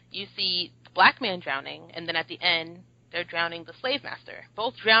 You see the black man drowning, and then at the end they're drowning the slave master.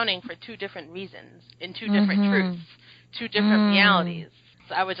 Both drowning for two different reasons, in two different truths, two different realities.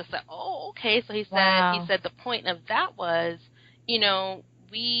 So I was just like, oh, okay. So he said the point of that was, you know,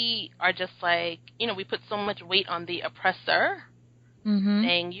 we are just like, you know, we put so much weight on the oppressor,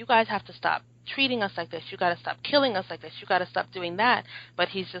 saying, you guys have to stop treating us like this. You got to stop killing us like this. You got to stop doing that. But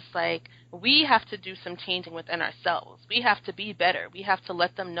he's just like, we have to do some changing within ourselves. We have to be better. We have to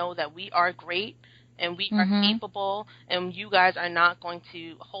let them know that we are great and we are capable, and you guys are not going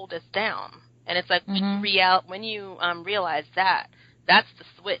to hold us down. And it's like, when you realize that, that's the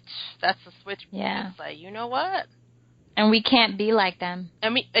switch. That's the switch. Yeah. It's like, you know what? And we can't be like them.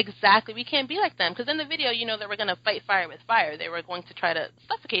 And we can't be like them. Because in the video, you know, they were going to fight fire with fire. They were going to try to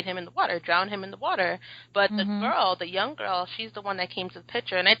suffocate him in the water, drown him in the water. But the young girl, she's the one that came to the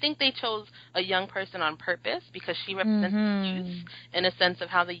picture. And I think they chose a young person on purpose because she represents the youth in a sense of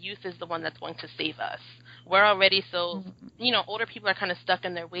how the youth is the one that's going to save us. We're already so, you know, older people are kind of stuck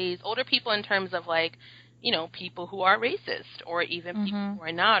in their ways. Older people in terms of, like, you know, people who are racist, or even people who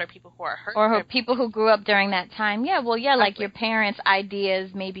are not, or people who are hurt. Or people who grew up during that time. Yeah, well, yeah, like your parents' ideas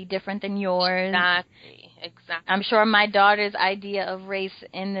may be different than yours. Exactly. I'm sure my daughter's idea of race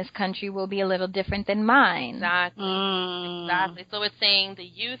in this country will be a little different than mine. Exactly. So it's saying the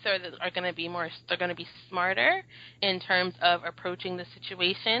youth are going to be they're going to be smarter in terms of approaching the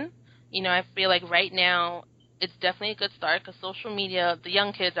situation. You know, I feel like right now it's definitely a good start because social media, the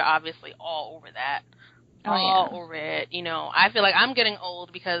young kids are obviously all over that. Over it. You know, I feel like I'm getting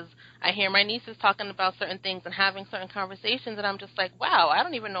old because I hear my nieces talking about certain things and having certain conversations, and I'm just like, wow, I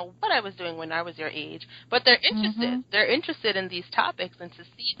don't even know what I was doing when I was your age. But they're interested. They're interested in these topics, and to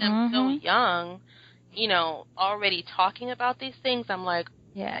see them so young, you know, already talking about these things, I'm like,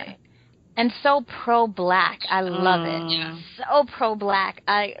 okay. And so pro-black. I love it. Yeah. So pro-black.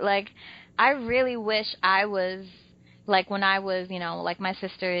 I really wish I was, like, when I was, you know, like, my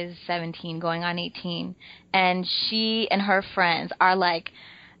sister is 17 going on 18, and she and her friends are like,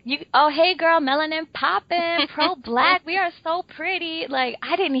 hey girl, melanin poppin', pro-black, we are so pretty. Like,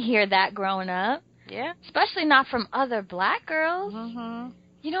 I didn't hear that growing up. Yeah. Especially not from other black girls.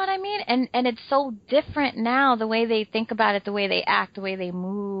 You know what I mean? And it's so different now, the way they think about it, the way they act, the way they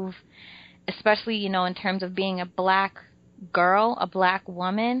move, especially, you know, in terms of being a black girl, a black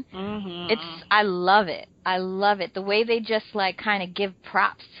woman. I love it. I love it. The way they just, like, kind of give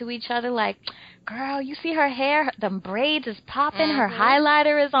props to each other, like, girl, you see her hair, the braids is popping, her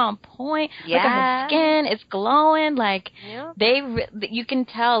highlighter is on point, look at her skin, it's glowing, like, you can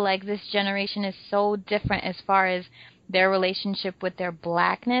tell, like, this generation is so different as far as their relationship with their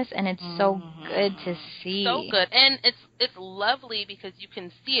blackness, and it's so good to see. So good. And it's lovely because you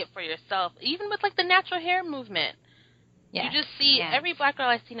can see it for yourself, even with, like, the natural hair movement. You just see every black girl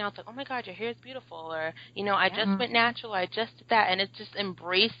I see now, it's like, oh my God, your hair is beautiful, or, you know, I just went natural, I just did that, and it's just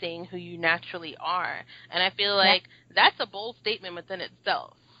embracing who you naturally are. And I feel like that's a bold statement within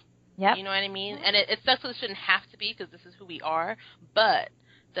itself. You know what I mean? And it sucks that it shouldn't have to be because this is who we are, but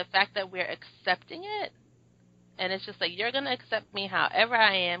the fact that we're accepting it, and it's just like, you're going to accept me however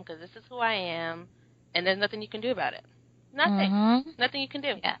I am because this is who I am, and there's nothing you can do about it. Nothing. Nothing you can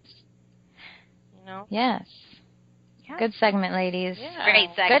do. Yes. You know? Yes. Good segment, ladies. Yeah. Great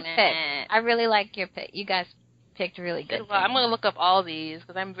segment. Good pick. I really like your pick. You guys picked really good. Well, I'm going to look up all these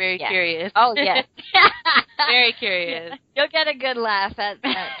because I'm very curious. Oh, yes. Very curious. You'll get a good laugh at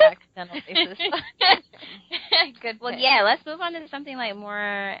accidental basis. Good. Well, yeah. Let's move on to something like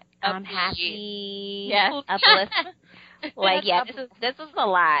more happy, uplifting. Like, yeah, this was a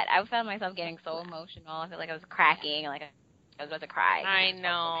lot. I found myself getting so emotional. I feel like I was cracking, like I was about to cry. I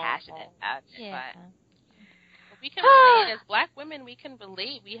know. So passionate about it, Yeah. but we can relate. As Black women, we can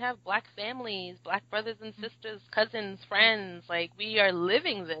relate. We have Black families, Black brothers and sisters, cousins, friends. Like, we are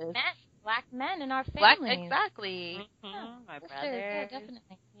living this. Black men in our Black, families. exactly. my Sisters, brother. yeah,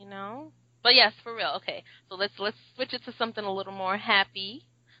 definitely. You know? But yes, for real. Okay, so let's switch it to something a little more happy.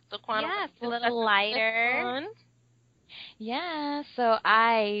 So, Quantum, Yes, a little lighter. Yeah, so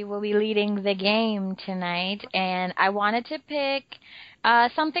I will be leading the game tonight, and I wanted to pick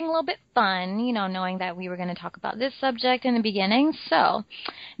something a little bit fun, you know, knowing that we were going to talk about this subject in the beginning. So,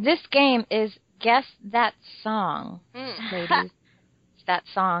 this game is Guess That Song, ladies. That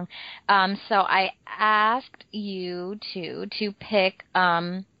song. So I asked you to pick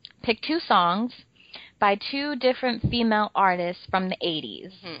two songs by two different female artists from the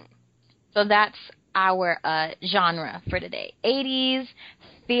 80s. Mm-hmm. So that's our genre for today. 80s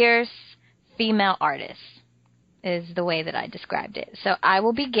fierce female artists is the way that I described it. So I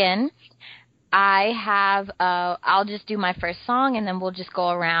will begin. I have I'll just do my first song, and then we'll just go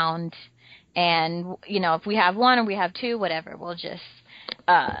around, and you know, if we have one or we have two, whatever, we'll just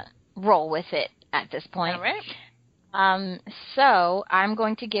roll with it at this point. All right. So I'm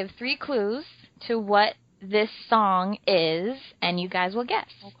going to give 3 clues to what this song is, and you guys will guess.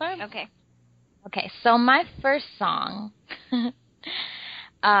 Okay. Okay, so my first song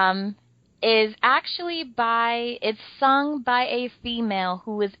is actually it's sung by a female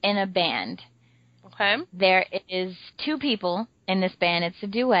who is in a band. Okay. There is 2 people in this band. It's a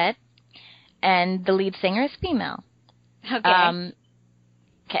duet, and the lead singer is female. Okay.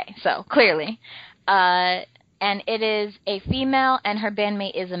 Okay, so clearly. And it is a female, and her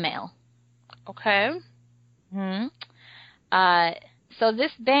bandmate is a male. Okay. So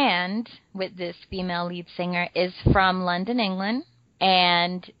this band with this female lead singer is from London, England,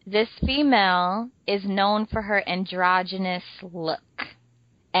 and this female is known for her androgynous look.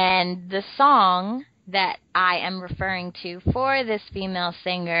 And the song that I am referring to for this female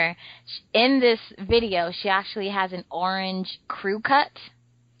singer, in this video, she actually has an orange crew cut,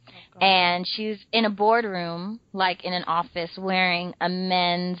 and she's in a boardroom, like in an office, wearing a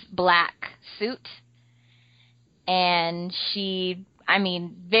men's black suit. And she, I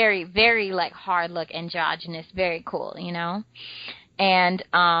mean, very, very, like, hard look, androgynous, very cool, you know? And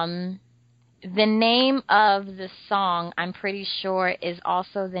the name of the song, I'm pretty sure, is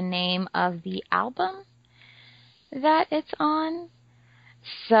also the name of the album that it's on.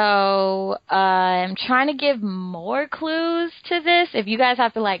 So I'm trying to give more clues to this. If you guys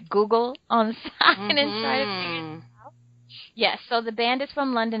have to, like, Google on the side and try to figure it out. Yes, so the band is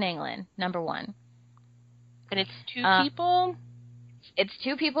from London, England, number 1. And it's 2 people? It's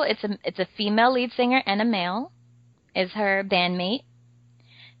 2 people. It's a female lead singer, and a male is her bandmate.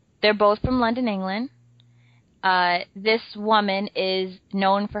 They're both from London, England. This woman is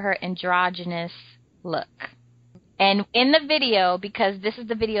known for her androgynous look. And in the video, because this is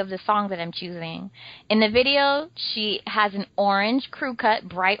the video of the song that I'm choosing, in the video, she has an orange crew cut,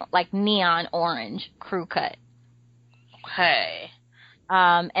 bright, like neon orange crew cut. Okay.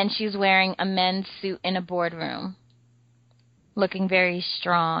 And she's wearing a men's suit in a boardroom, looking very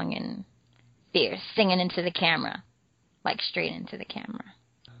strong and fierce, singing into the camera, like straight into the camera.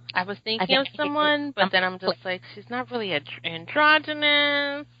 I was thinking of someone, but then I'm just like, she's not really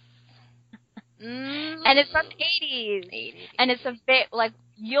androgynous. And it's from the 80s. And it's a bit, like,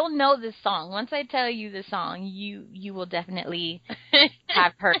 you'll know this song. Once I tell you the song, you will definitely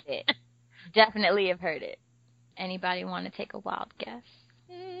have heard it. Definitely have heard it. Anybody want to take a wild guess?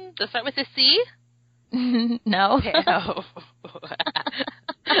 Does it start with a C? No. No.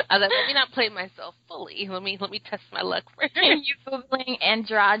 I was like, let me not play myself fully. Let me test my luck first. Are you Googling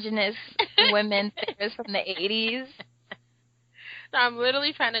androgynous women singers from the 80s? No, I'm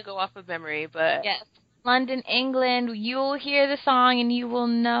literally trying to go off of memory, but... Yes. London, England, you'll hear the song and you will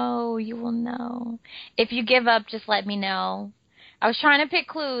know. You will know. If you give up, just let me know. I was trying to pick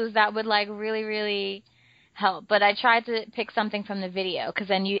clues that would, like, really, really help, but I tried to pick something from the video, because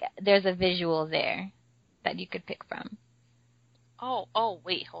then there's a visual there that you could pick from. Oh,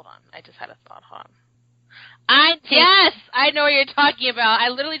 wait, hold on. I just had a thought. Hold on. Yes! I know what you're talking about. I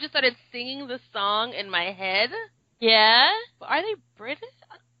literally just started singing the song in my head. Yeah? But are they British?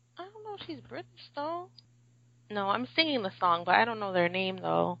 I don't know if she's British, though. No, I'm singing the song, but I don't know their name,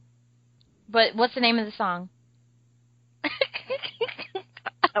 though. But what's the name of the song? Say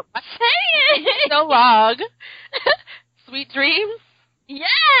it! So long. Sweet Dreams?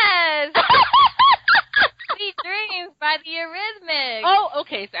 Yes! Sweet by the Eurythmics. Oh,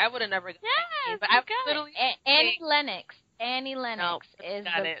 okay. So I would have never gotten yes, it. But I literally Annie Lennox. Annie Lennox is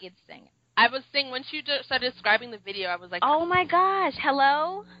the lead singer. I was saying when she just started describing the video, I was like, oh my gosh,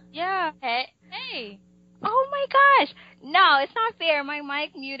 hello? Yeah. Hey. Oh my gosh. No, it's not fair. My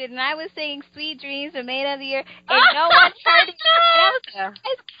mic muted, and I was saying Sweet Dreams are made of the year, and no one heard it.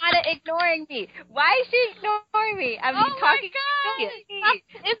 It's kind of ignoring me. Why is she ignoring me? I mean, talking to me.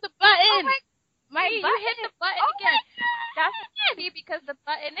 It's the button. Oh my you button. hit the button again. That's me because the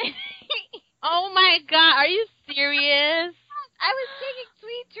button is... Oh my god, are you serious? I was singing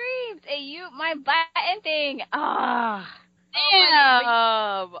Sweet Dreams, and my button thing. Damn.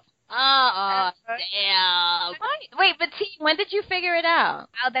 Damn. Wait, but T, when did you figure it out?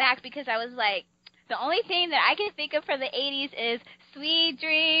 Out back because I was like, the only thing that I can think of for the 80s is Sweet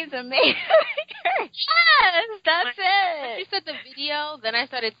Dreams are made of Yes, that's When it. she said the video, then I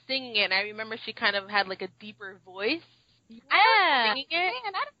started singing it, and I remember she kind of had like a deeper voice. Singing it.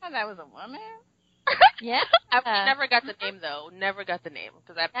 Man, I didn't know that was a woman. Yeah. I never got the name though. Never got the name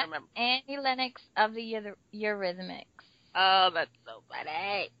because I don't remember. Annie Lennox of the Eurythmics. Oh, that's so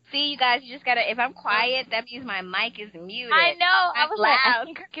funny. See, you guys, you just gotta. If I'm quiet, that means my mic is muted. I know. I was like, I loud.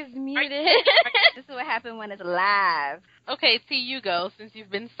 think Kirk is muted. This is what happens when it's live. Okay, T, you go since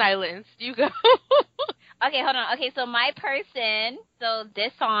you've been silenced. You go. Okay, hold on. Okay, so my person. So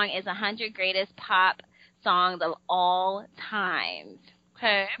this song is 100 greatest pop songs of all time.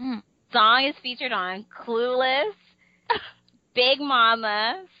 Okay. Song is featured on Clueless, Big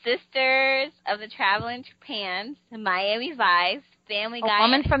Mama, Sisters of the Traveling Pants, Miami Vice, Family Guy. A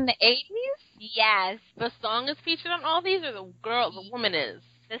woman from the 80s? Yes. The song is featured on all these, or the woman is?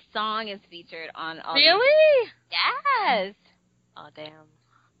 The song is featured on all Really? these. Yes. Oh, damn.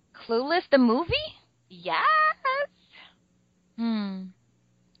 Clueless, the movie? Yes.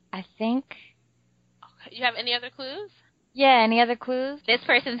 I think. Okay. You have any other clues? Yeah, any other clues? This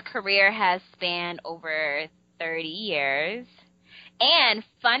person's career has spanned over 30 years. And,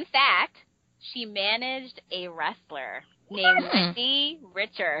 fun fact, she managed a wrestler named Wendy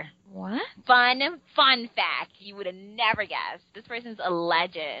Richer. What? Fun fact. You would have never guessed. This person's a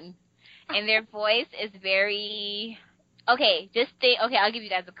legend. And their voice is very... Okay, I'll give you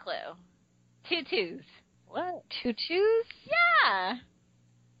guys a clue. Tutus. What? Tutus? Yeah.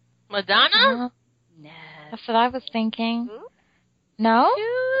 Madonna? No. That's what I was thinking. Who? No?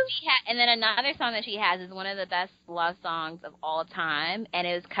 And then another song that she has is one of the best love songs of all time, and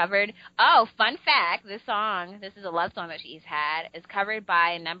it was covered. Oh, fun fact! This is a love song that she's had, is covered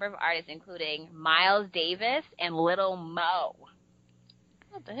by a number of artists, including Miles Davis and Little Mo.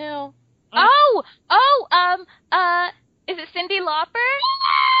 What the hell? Is it Cyndi Lauper?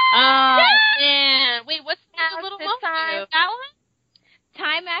 Oh, man. Wait, what's the little Mo? Time? That one?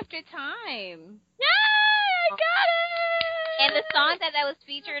 Time After Time. Yay! I got it! And the song that was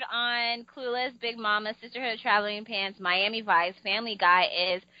featured on Clueless, Big Mama, Sisterhood of Traveling Pants, Miami Vice, Family Guy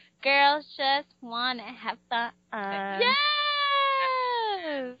is Girls Just Wanna Have Fun. Yes!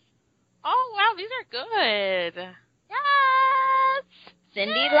 Oh, wow, these are good. Yes!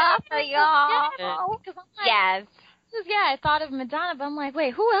 Cyndi Lauper, y'all. Yes. Yeah, I thought of Madonna, but I'm like,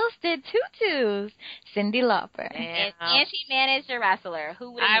 wait, who else did Tutus? Cyndi Lauper. And she managed a wrestler.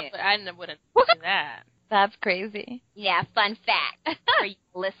 Who would have I wouldn't do that. That's crazy. Yeah, fun fact for you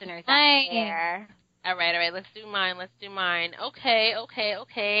listeners out there. All right, let's do mine. Okay. Okay.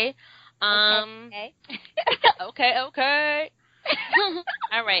 Okay.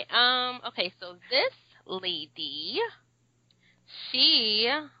 All right. Okay, so this lady,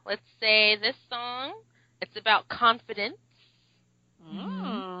 let's say this song, it's about confidence.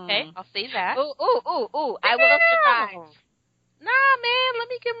 Okay, I'll say that. Ooh. I will surprise. Nah, man, let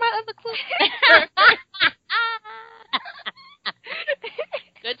me get my other clue.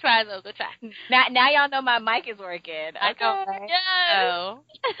 Good try, though. Good try. Now y'all know my mic is working. I know. Okay.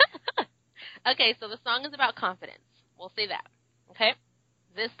 Yes. Okay, so the song is about confidence. We'll say that. Okay?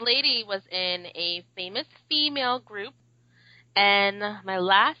 This lady was in a famous female group, and my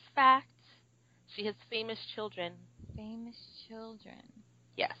last fact, she has famous children. Famous children.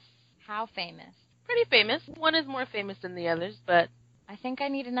 Yes. How famous? Pretty famous. One is more famous than the others, but... I think I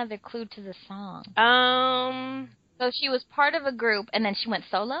need another clue to the song. So she was part of a group, and then she went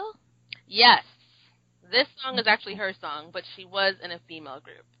solo? Yes. This song is actually her song, but she was in a female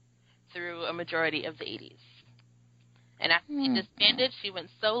group through a majority of the 80s. And after she disbanded, she went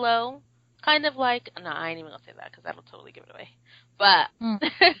solo. Kind of like... No, I ain't even going to say that, because that'll totally give it away. But...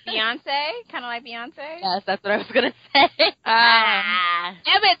 Beyonce? Kind of like Beyonce? Yes, that's what I was going to say. Damn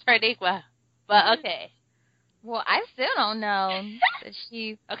it, Terniqua. But, okay. Well, I still don't know. That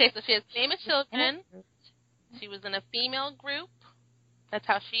she... Okay, so she has famous children. She was in a female group. That's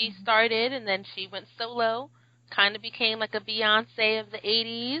how she started, and then she went solo. Kind of became like a Beyonce of the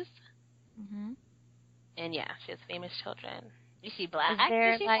 80s. Mm-hmm. And yeah, she has famous children. Is she black?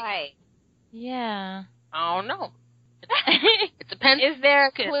 Is she like, white? Yeah. I don't know. It depends. Is there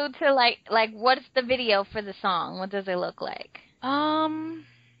a clue to like what's the video for the song? What does it look like? Is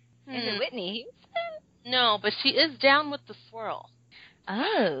it Whitney Houston? No, but she is down with the swirl.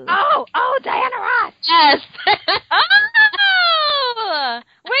 Oh, Diana Ross. Yes. Oh!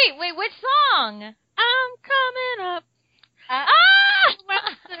 Wait, which song? I'm coming up.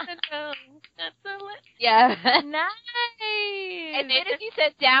 Yeah. Nice. As soon as you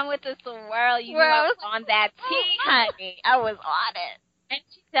said down with the swirl, you knew I was on that tea, honey. I was on it. And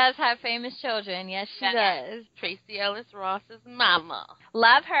she does have famous children. Yes, she does. Tracy Ellis Ross's mama.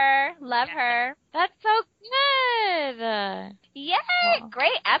 Love her. Love her. That's so good. Yay! Oh.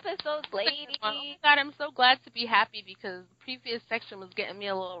 Great episodes, lady. Oh, God, I'm so glad to be happy because the previous section was getting me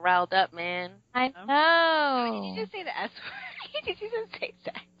a little riled up, man. I know. Did you just say the S word? Did you just say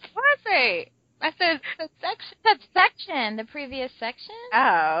sex? What did I say? I said section. That section, the previous section?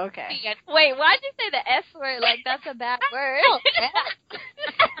 Oh, okay. Wait, why'd you say the S word like that's a bad word?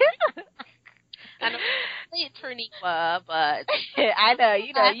 I don't say Turniqua, but I know,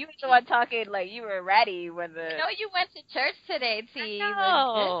 you were the one talking like you were ready when the. No, you went to church today, T.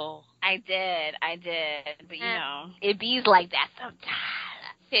 No. I did, but it bees like that sometimes.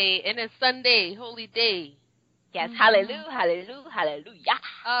 Okay, and it's Sunday, holy day. Yes, hallelujah, hallelujah, hallelujah.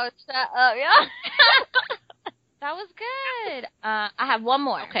 Oh, shut up, yeah. That was good. I have one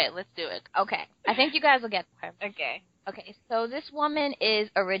more. Okay, let's do it. Okay, I think you guys will get her. Okay. Okay, so this woman is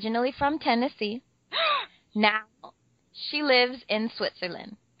originally from Tennessee. Now, she lives in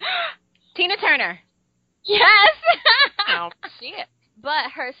Switzerland. Tina Turner. Yes! Oh, shit.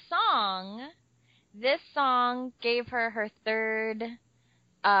 But this song gave her third,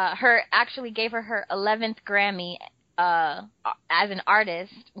 gave her her 11th Grammy, as an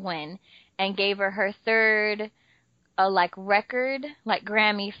artist win, and gave her third, record,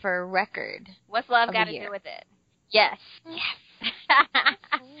 Grammy for record. What's love got to do with it? Yes. Yes.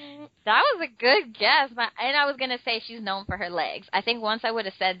 That was a good guess, and I was gonna say she's known for her legs. I think once I would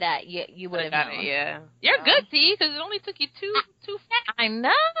have said that, you would have known. It, yeah. You're good, T, because it only took you two. I know.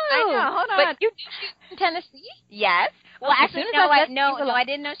 Hold on. But you knew she was from Tennessee? Yes. Well, Okay, actually, I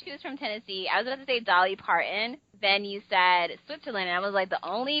didn't know she was from Tennessee. I was about to say Dolly Parton. Then you said Switzerland, and I was like, the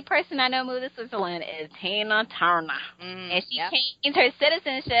only person I know moved to Switzerland is Tina Turner, and she changed her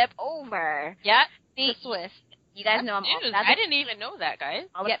citizenship over. Yep. The Swiss. You guys know I didn't even know that, guys.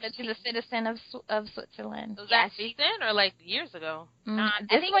 Yep, she's a citizen of Switzerland. Was that recent or like years ago? I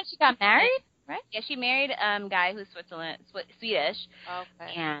think when she got married, right? Yeah, she married a guy who's Swedish.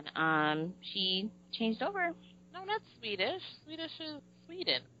 Okay. And she changed over. No, not Swedish. Swedish is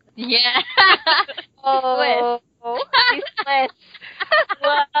Sweden. Yeah. Swiss. She's Swiss.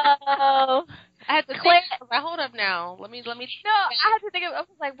 Whoa. I had to think. Hold up now. Let me. No, I had to think. I was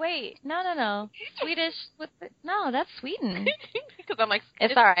like, wait, no. Swedish no, that's Sweden. Because I'm like,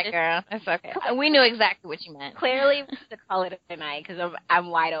 it's all right, girl. It's okay. We knew exactly what you meant. Clearly, we should call it a night because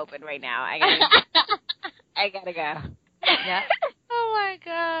I'm wide open right now. I gotta go. Yeah. Oh my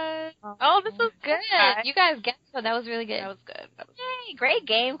god. Oh, this was good. You guys guessed, so that was really good. That was good. Yay, great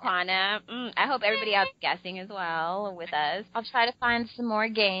game, Quana. I hope everybody else is guessing as well with us. I'll try to find some more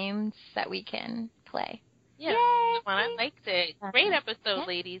games that we can play. Yeah, I liked it. Great episode,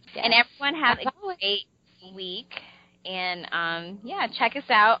 ladies. Yes. And everyone have a great week. And check us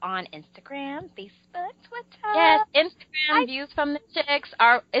out on Instagram, Facebook, Twitter. Yes, Instagram Views from the Chicks.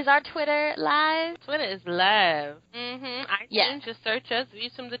 Is our Twitter live? Twitter is live. iTunes, just search us,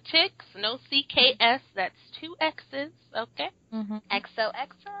 Views from the Chicks. No CKS, that's 2 X's. Okay. XOXO.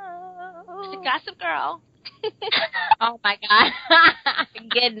 Gossip Girl. Oh my god.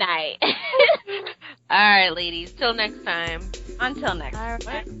 Good night. All right, ladies. Till next time. Until next time.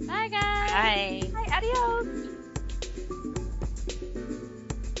 time. Bye, guys. Bye. Bye. Adios.